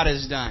what God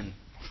has done.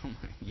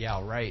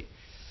 Yeah, right.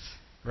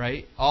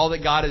 Right? All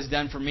that God has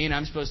done for me, and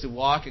I'm supposed to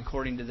walk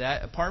according to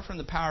that. Apart from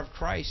the power of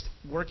Christ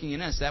working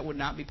in us, that would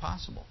not be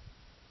possible.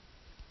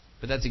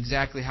 But that's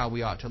exactly how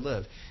we ought to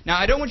live. Now,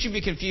 I don't want you to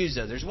be confused,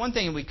 though. There's one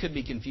thing we could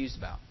be confused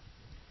about.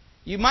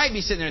 You might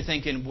be sitting there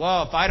thinking,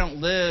 well, if I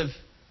don't live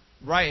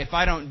right, if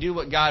I don't do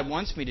what God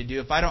wants me to do,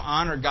 if I don't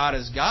honor God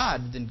as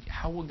God, then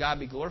how will God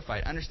be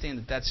glorified?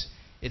 Understand that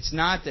it's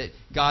not that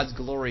God's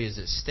glory is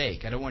at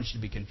stake. I don't want you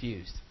to be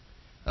confused.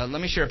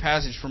 Let me share a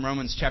passage from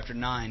Romans chapter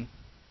 9,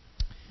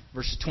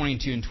 verses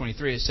 22 and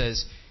 23. It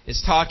says,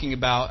 it's talking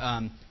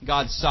about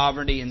God's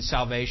sovereignty and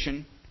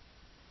salvation.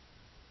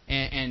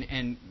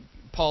 And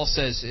Paul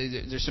says,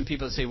 there's some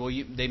people that say, well,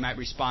 they might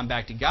respond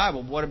back to God.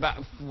 Well, what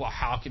about,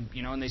 how could,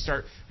 and they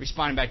start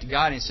responding back to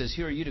God. And he says,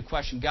 who are you to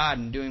question God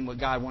and doing what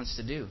God wants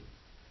to do?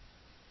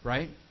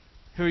 Right?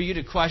 Who are you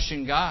to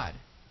question God?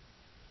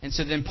 And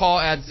so then Paul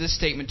adds this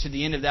statement to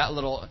the end of that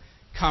little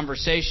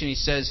conversation. He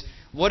says,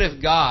 what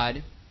if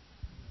God,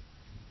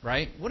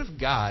 right? What if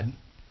God,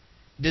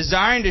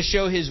 desiring to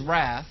show His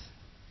wrath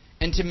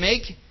and to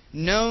make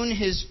known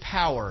His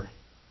power,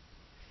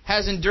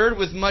 has endured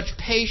with much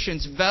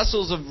patience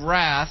vessels of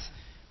wrath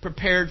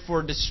prepared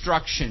for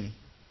destruction.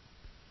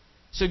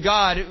 So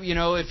God,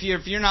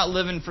 if you're not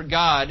living for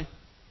God,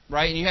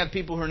 right, and you have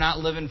people who are not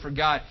living for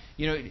God,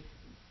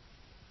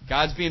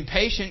 God's being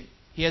patient.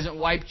 He hasn't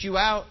wiped you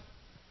out.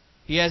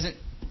 He hasn't,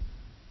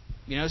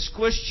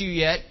 squished you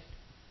yet.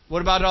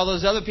 What about all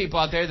those other people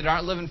out there that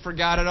aren't living for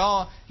God at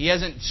all? He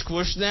hasn't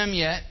squished them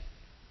yet.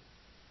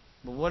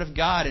 But what if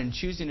God, in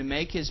choosing to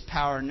make His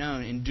power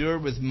known,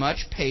 endured with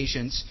much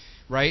patience,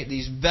 right,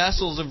 these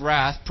vessels of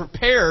wrath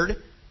prepared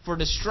for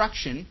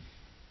destruction?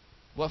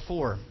 What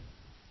for?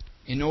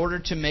 in order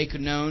to make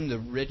known the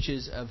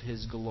riches of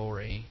His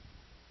glory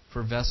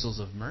for vessels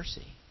of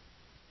mercy.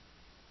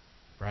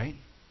 Right?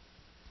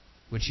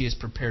 Which He has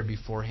prepared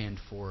beforehand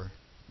for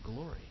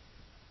glory.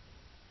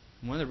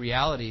 One of the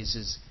realities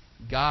is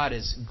God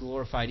is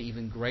glorified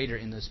even greater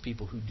in those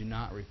people who do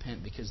not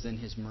repent, because then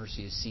His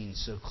mercy is seen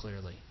so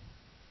clearly.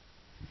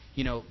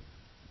 You know,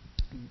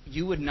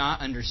 you would not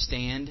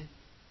understand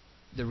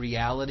the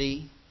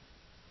reality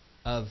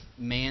of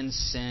man's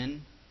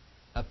sin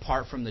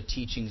apart from the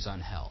teachings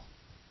on hell.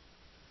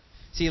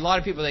 See, a lot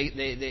of people,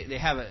 they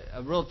have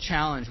a real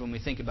challenge when we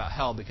think about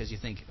hell, because you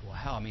think, well,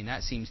 hell, I mean,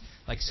 that seems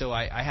like, so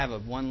I have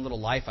one little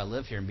life I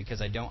live here, and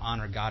because I don't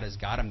honor God as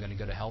God, I'm going to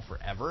go to hell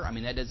forever? I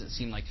mean, that doesn't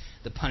seem like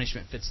the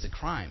punishment fits the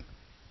crime.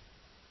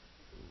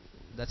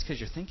 That's because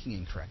you're thinking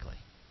incorrectly.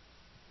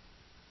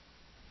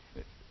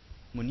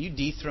 When you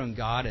dethrone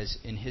God as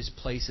in His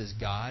place as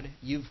God,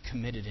 you've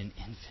committed an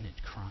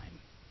infinite crime.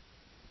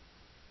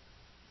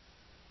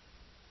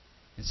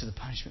 And so the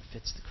punishment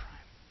fits the crime.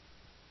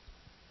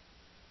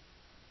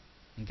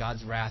 And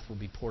God's wrath will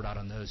be poured out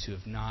on those who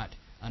have not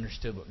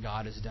understood what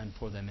God has done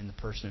for them in the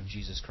person of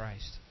Jesus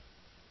Christ.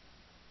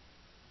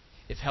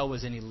 If hell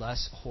was any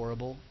less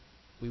horrible,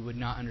 we would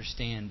not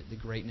understand the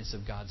greatness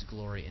of God's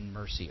glory and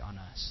mercy on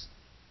us.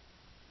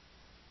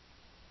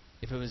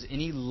 If it was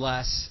any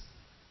less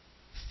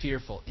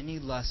fearful, any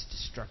less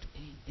destructive,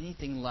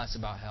 anything less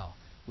about hell,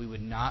 we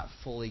would not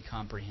fully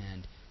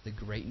comprehend the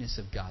greatness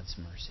of God's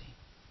mercy.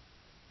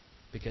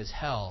 Because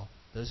hell,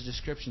 those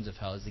descriptions of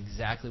hell, is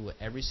exactly what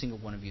every single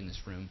one of you in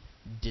this room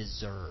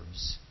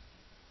deserves.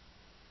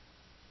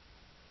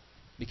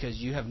 Because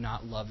you have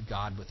not loved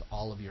God with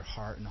all of your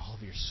heart and all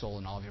of your soul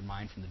and all of your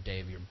mind from the day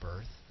of your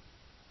birth.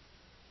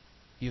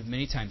 You have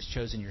many times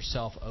chosen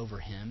yourself over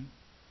Him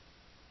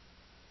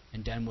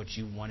and done what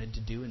you wanted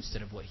to do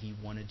instead of what He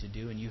wanted to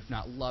do, and you have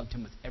not loved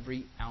Him with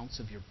every ounce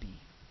of your being.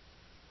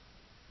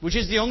 Which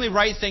is the only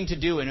right thing to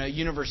do in a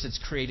universe that's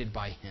created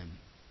by Him.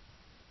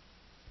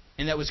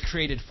 And that was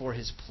created for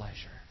His pleasure.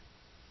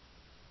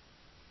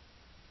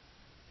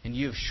 And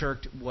you have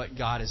shirked what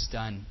God has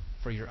done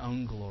for your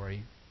own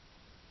glory,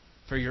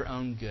 for your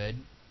own good.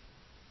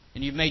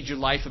 And you've made your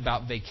life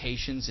about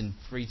vacations and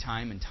free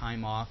time and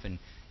time off and,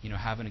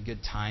 having a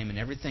good time and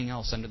everything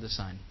else under the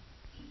sun.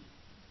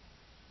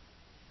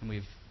 And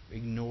we've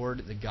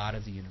ignored the God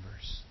of the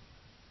universe.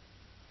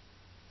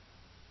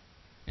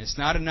 And it's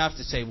not enough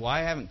to say, well,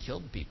 I haven't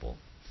killed people.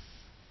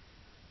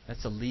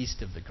 That's the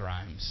least of the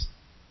crimes.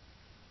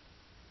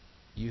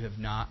 You have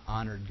not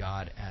honored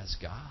God as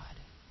God.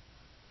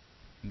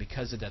 And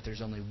because of that,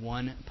 there's only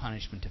one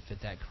punishment to fit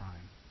that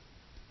crime.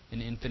 An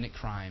infinite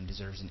crime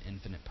deserves an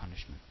infinite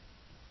punishment.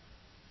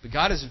 But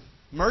God is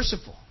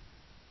merciful.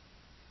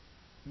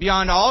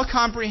 Beyond all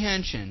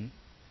comprehension,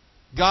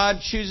 God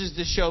chooses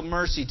to show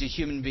mercy to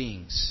human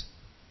beings.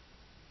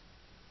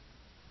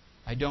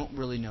 I don't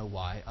really know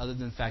why, other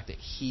than the fact that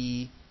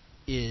He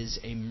is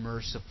a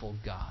merciful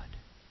God.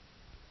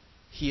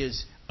 He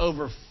is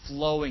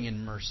overflowing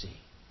in mercy.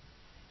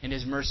 And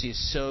His mercy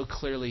is so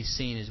clearly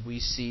seen as we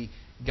see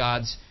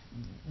God's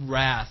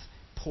wrath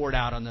poured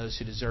out on those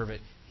who deserve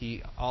it.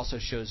 He also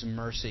shows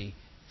mercy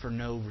for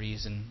no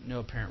reason, no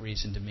apparent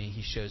reason to me.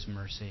 He shows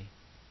mercy.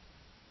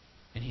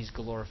 And He's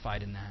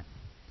glorified in that.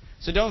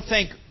 So don't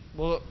think,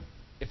 well,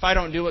 if I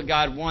don't do what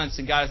God wants,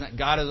 then God is not.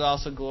 God is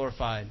also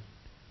glorified.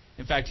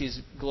 In fact,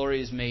 His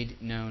glory is made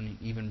known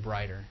even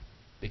brighter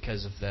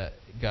because of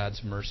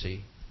God's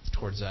mercy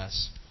towards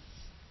us.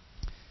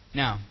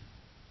 Now,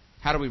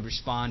 how do we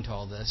respond to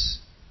all this?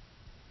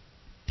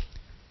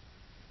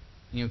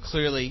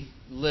 Clearly,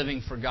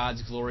 living for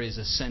God's glory is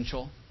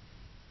essential.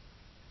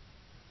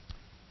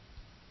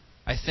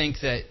 I think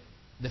that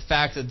the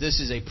fact that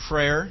this is a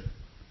prayer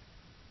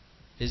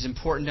is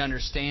important to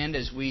understand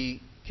as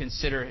we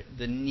consider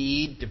the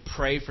need to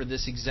pray for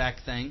this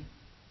exact thing.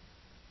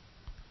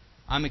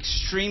 I'm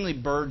extremely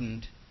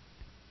burdened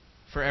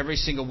for every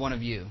single one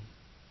of you.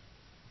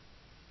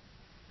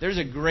 There's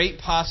a great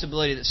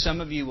possibility that some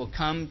of you will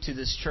come to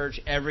this church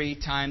every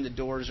time the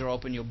doors are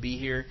open. You'll be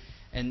here.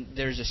 And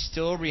there's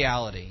still a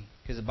reality,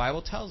 because the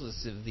Bible tells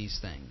us of these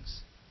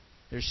things.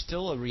 There's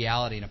still a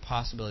reality and a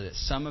possibility that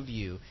some of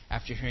you,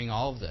 after hearing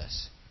all of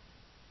this,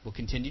 will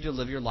continue to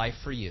live your life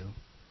for you.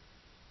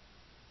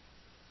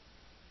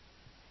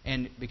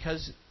 And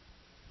because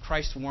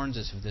Christ warns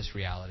us of this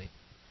reality,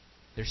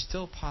 there's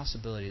still a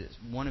possibility that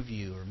one of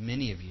you or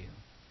many of you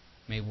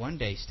may one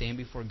day stand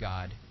before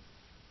God,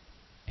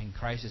 and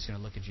Christ is going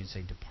to look at you and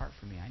say, "Depart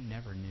from me, I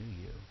never knew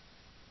you."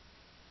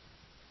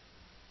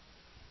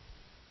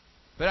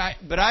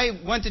 But I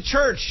went to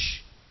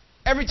church.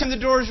 Every time the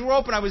doors were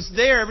open, I was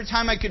there every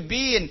time I could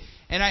be,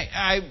 and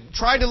I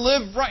tried to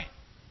live right.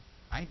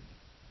 I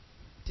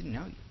didn't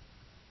know you.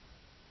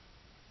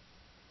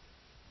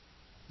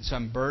 And so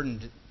I'm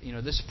burdened.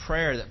 This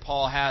prayer that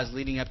Paul has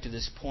leading up to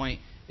this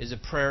point is a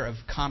prayer of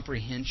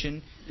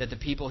comprehension, that the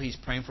people he's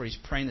praying for, he's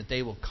praying that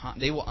they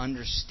will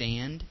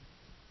understand.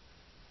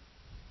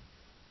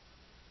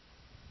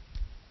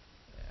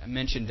 I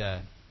mentioned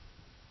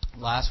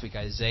last week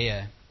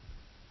Isaiah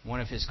One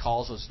of his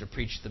calls was to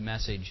preach the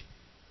message,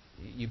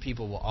 you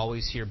people will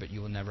always hear, but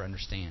you will never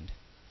understand.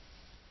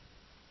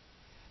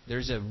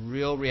 There's a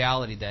real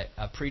reality that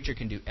a preacher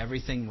can do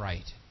everything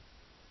right,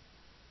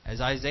 as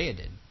Isaiah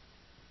did,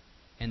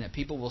 and that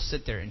people will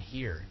sit there and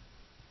hear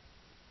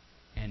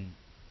and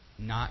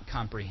not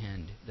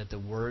comprehend that the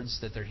words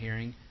that they're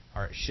hearing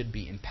should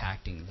be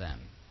impacting them.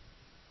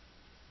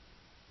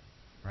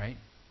 Right?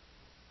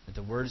 That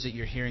the words that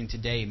you're hearing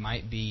today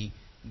might be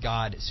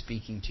God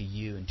speaking to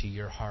you and to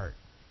your heart.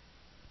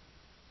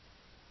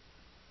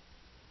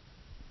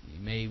 You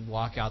may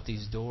walk out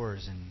these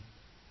doors and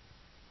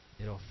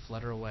it'll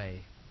flutter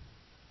away.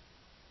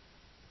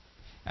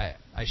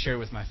 I shared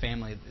with my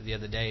family the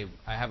other day,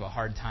 I have a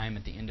hard time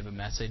at the end of a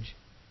message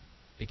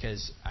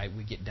because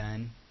we get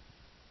done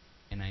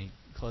and I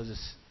close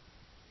this,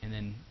 and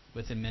then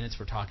within minutes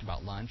we're talking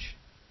about lunch.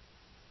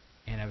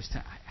 And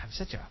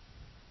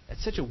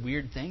that's such a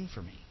weird thing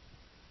for me.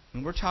 I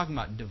mean, we're talking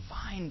about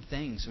divine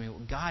things. I mean,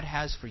 what God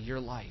has for your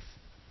life.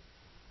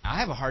 I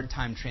have a hard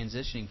time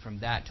transitioning from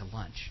that to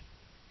lunch.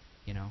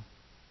 You know,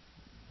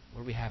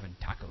 what are we having?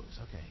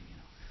 Tacos. Okay,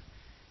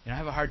 I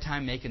have a hard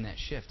time making that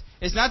shift.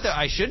 It's not that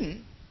I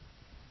shouldn't.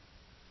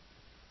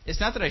 It's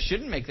not that I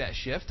shouldn't make that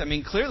shift. I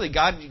mean, clearly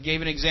God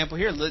gave an example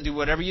here. Do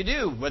whatever you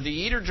do, whether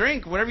you eat or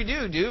drink, whatever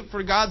you do it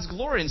for God's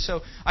glory. And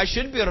so I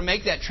should be able to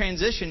make that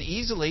transition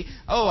easily.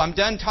 Oh, I'm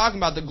done talking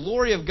about the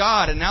glory of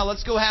God, and now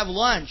let's go have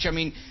lunch. I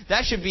mean,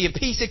 that should be a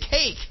piece of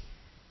cake,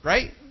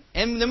 right?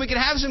 And then we can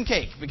have some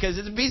cake because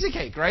it's a piece of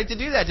cake, right? To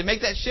do that, to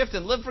make that shift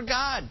and live for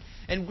God.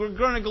 And we're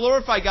going to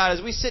glorify God.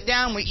 As we sit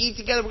down, we eat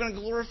together, we're going to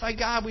glorify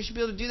God. We should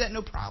be able to do that,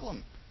 no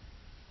problem.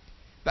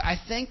 But I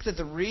think that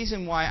the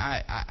reason why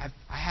I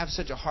have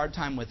such a hard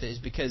time with it is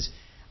because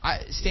I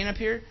stand up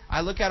here,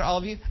 I look at all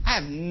of you, I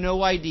have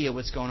no idea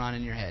what's going on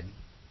in your head.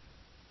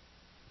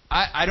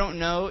 I don't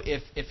know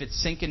if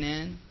it's sinking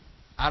in.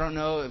 I don't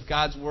know if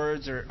God's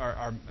words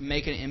are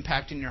making an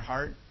impact in your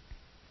heart.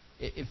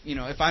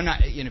 If I'm not,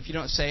 if you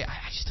don't say,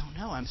 I just don't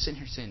know. I'm sitting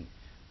here saying,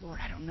 Lord,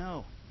 I don't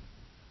know.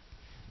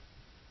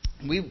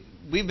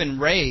 We've been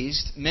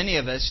raised, many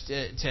of us,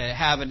 to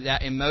have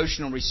that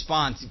emotional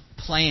response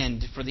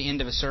planned for the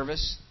end of a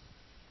service,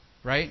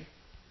 right?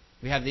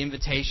 We have the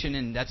invitation,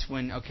 and that's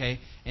when, okay.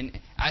 And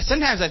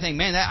sometimes I think,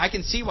 man, I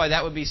can see why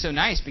that would be so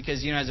nice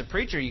because, as a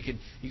preacher, you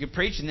could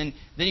preach, and then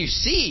you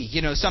see,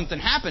 something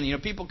happen.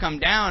 People come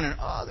down,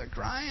 and they're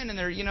crying, and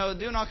they're,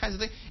 doing all kinds of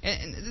things,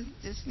 and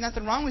there's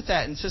nothing wrong with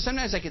that. And so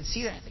sometimes I could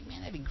see that. I think, man,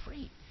 that'd be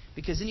great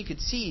because then you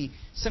could see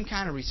some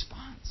kind of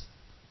response.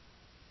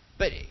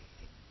 But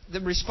the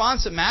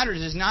response that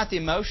matters is not the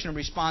emotional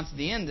response at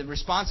the end. The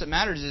response that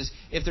matters is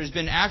if there's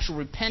been actual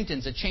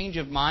repentance, a change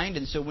of mind.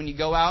 And so when you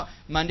go out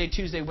Monday,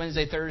 Tuesday,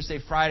 Wednesday, Thursday,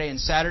 Friday, and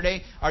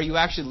Saturday, are you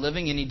actually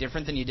living any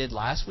different than you did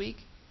last week?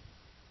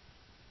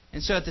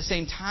 And so at the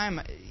same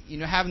time,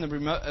 having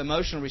the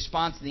emotional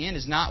response at the end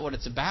is not what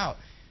it's about.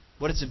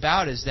 What it's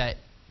about is that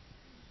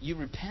you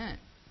repent.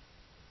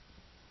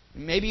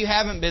 Maybe you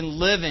haven't been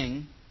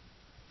living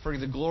for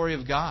the glory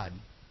of God.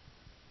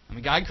 I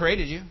mean, God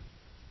created you.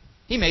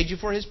 He made you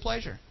for His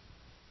pleasure.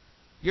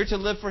 You're to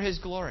live for His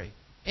glory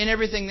in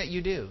everything that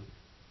you do.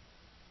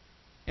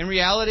 In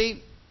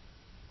reality,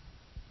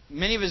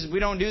 many of us, we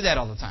don't do that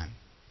all the time.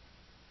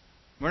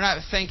 We're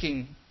not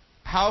thinking,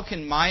 how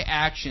can my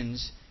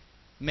actions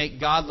make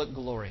God look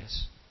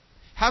glorious?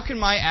 How can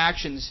my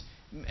actions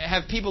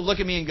have people look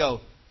at me and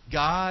go,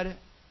 God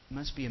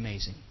must be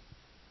amazing?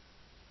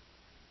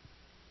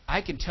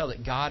 I can tell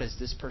that God is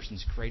this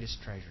person's greatest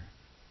treasure.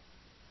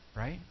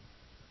 Right?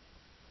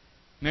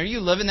 I mean, are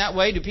you living that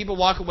way? Do people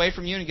walk away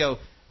from you and go,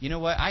 you know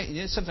what,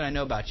 there's something I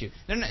know about you.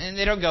 And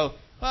they don't go,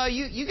 well,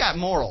 you got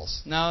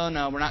morals.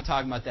 No, we're not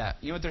talking about that.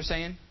 You know what they're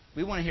saying?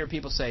 We want to hear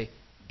people say,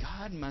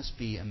 God must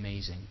be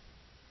amazing.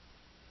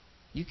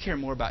 You care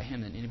more about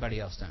Him than anybody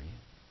else, don't you?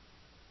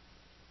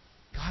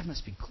 God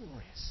must be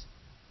glorious.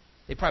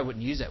 They probably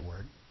wouldn't use that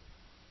word.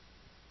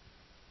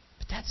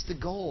 But that's the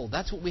goal.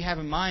 That's what we have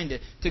in mind.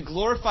 To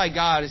glorify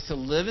God is to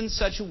live in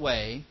such a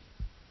way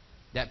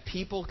that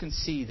people can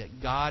see that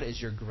God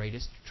is your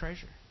greatest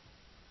treasure.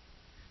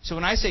 So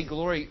when I say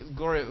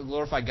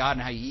glorify God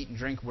and how you eat and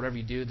drink, whatever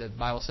you do, the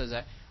Bible says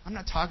that, I'm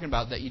not talking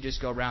about that you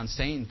just go around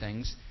saying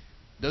things.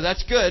 Though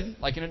that's good.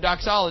 Like in a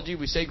doxology,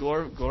 we say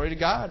glory to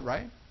God,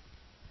 right?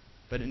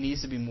 But it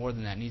needs to be more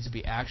than that. It needs to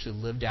be actually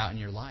lived out in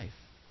your life.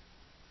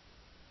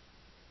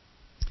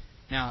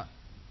 Now,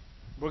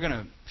 we're going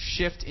to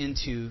shift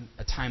into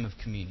a time of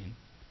communion.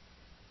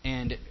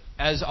 And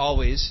as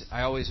always,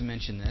 I always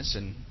mention this,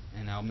 and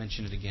I'll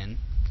mention it again.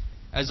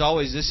 As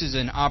always, this is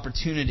an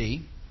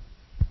opportunity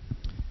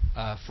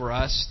for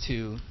us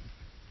to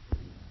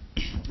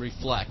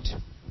reflect.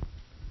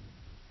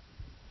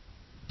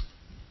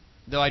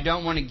 Though I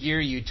don't want to gear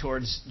you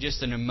towards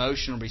just an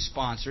emotional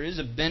response, there is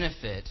a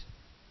benefit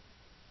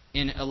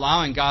in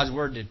allowing God's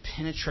Word to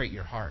penetrate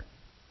your heart.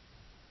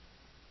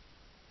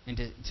 And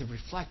to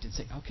reflect and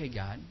say, okay,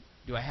 God,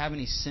 do I have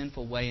any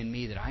sinful way in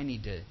me that I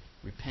need to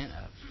repent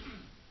of?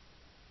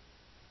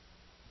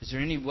 Is there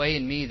any way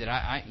in me that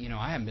I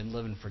haven't been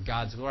living for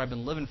God's glory? I've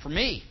been living for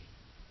me.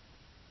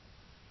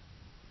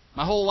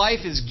 My whole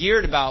life is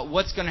geared about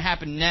what's going to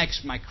happen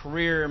next, my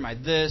career, my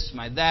this,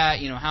 my that,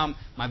 how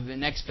my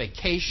next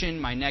vacation,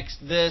 my next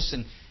this.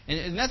 And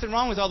there's nothing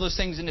wrong with all those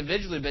things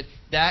individually, but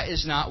that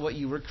is not what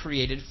you were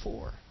created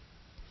for.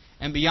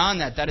 And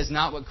beyond that, that is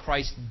not what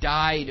Christ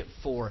died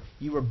for.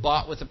 You were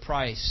bought with a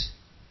price.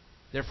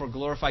 Therefore,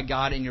 glorify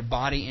God in your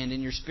body and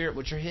in your spirit,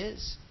 which are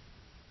His.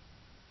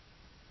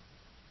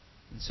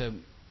 And so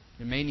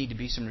there may need to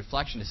be some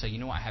reflection to say,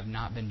 I have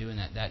not been doing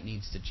that. That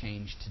needs to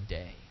change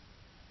today.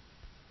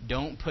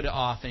 Don't put it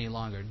off any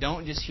longer.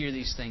 Don't just hear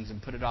these things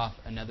and put it off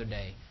another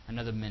day,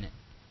 another minute,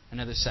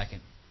 another second.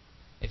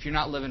 If you're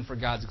not living for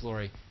God's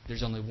glory,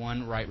 there's only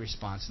one right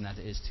response, and that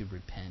is to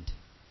repent.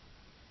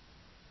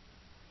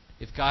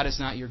 If God is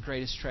not your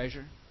greatest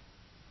treasure,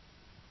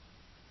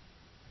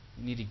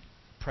 you need to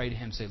pray to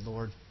Him and say,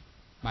 Lord,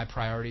 my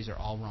priorities are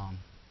all wrong.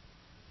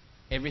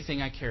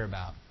 Everything I care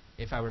about,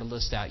 if I were to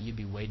list out, you'd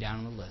be way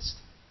down on the list.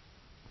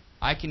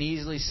 I can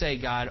easily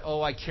say, God,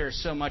 I care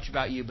so much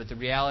about you, but the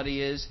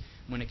reality is,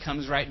 when it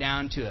comes right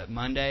down to it,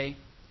 Monday,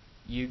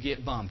 you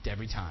get bumped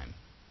every time.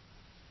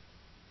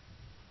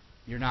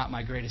 You're not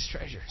my greatest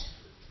treasure.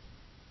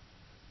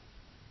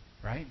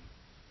 Right?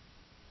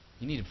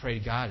 You need to pray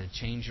to God to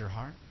change your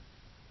heart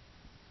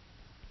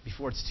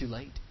before it's too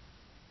late.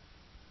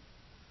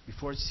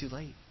 Before it's too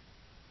late.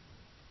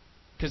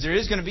 Because there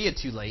is going to be a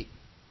too late.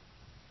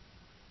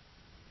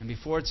 And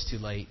before it's too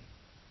late,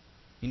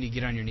 you need to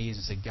get on your knees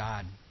and say,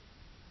 God,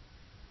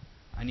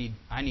 I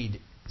need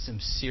some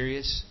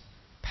serious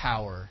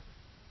power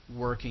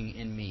working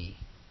in me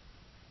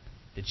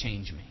to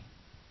change me.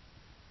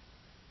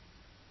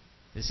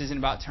 This isn't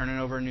about turning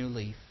over a new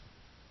leaf.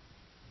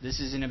 This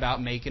isn't about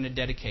making a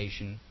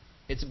dedication.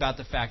 It's about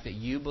the fact that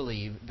you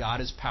believe God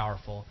is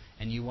powerful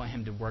and you want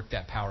Him to work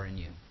that power in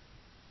you.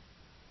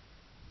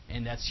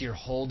 And that's your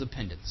whole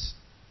dependence.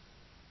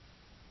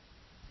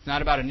 It's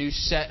not about a new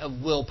set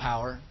of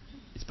willpower.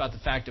 It's about the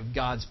fact of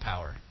God's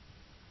power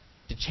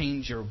to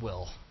change your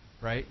will,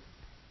 right?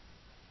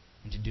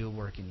 And to do a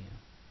work in you.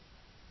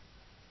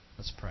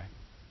 Let's pray.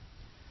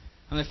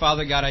 Heavenly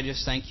Father, God, I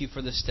just thank You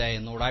for this day.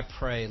 And Lord, I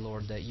pray,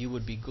 Lord, that You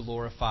would be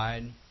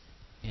glorified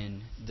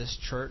in this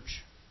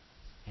church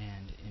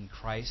and in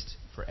Christ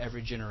for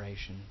every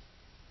generation,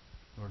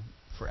 Lord,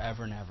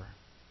 forever and ever.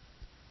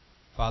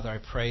 Father, I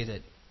pray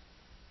that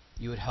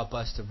You would help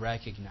us to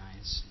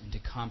recognize and to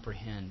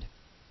comprehend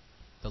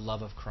the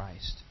love of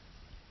Christ,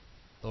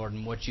 Lord,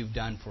 and what You've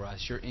done for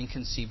us, Your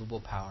inconceivable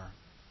power.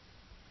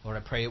 Lord, I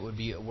pray it would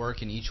be at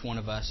work in each one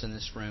of us in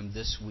this room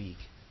this week.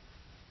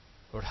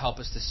 Lord, help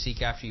us to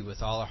seek after You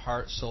with all our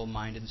heart, soul,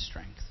 mind, and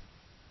strength.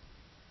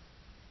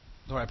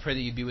 Lord, I pray that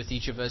You'd be with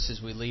each of us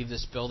as we leave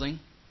this building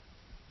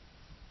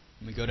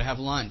and we go to have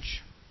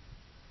lunch.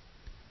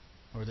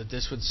 Lord, that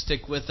this would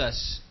stick with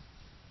us,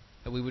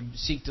 that we would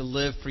seek to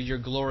live for Your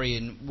glory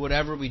in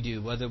whatever we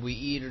do, whether we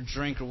eat or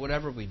drink or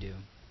whatever we do.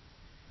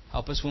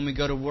 Help us when we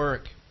go to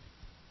work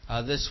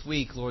this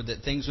week, Lord,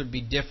 that things would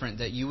be different,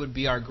 that You would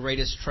be our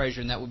greatest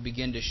treasure, and that would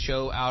begin to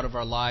show out of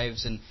our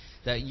lives, and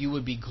that You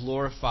would be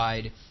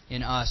glorified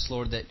in us,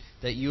 Lord,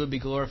 that You would be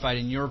glorified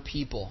in Your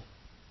people.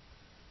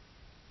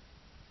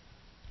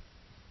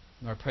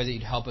 Lord, I pray that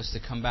You'd help us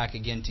to come back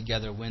again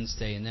together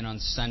Wednesday and then on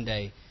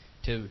Sunday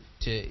to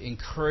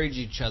encourage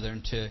each other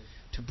and to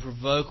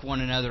provoke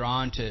one another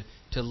on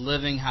to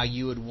living how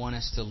You would want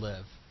us to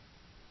live.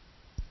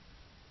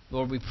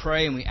 Lord, we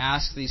pray and we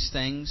ask these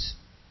things,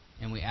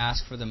 and we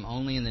ask for them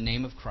only in the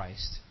name of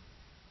Christ.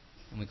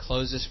 And we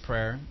close this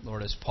prayer,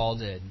 Lord, as Paul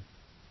did,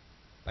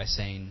 by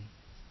saying,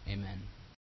 Amen.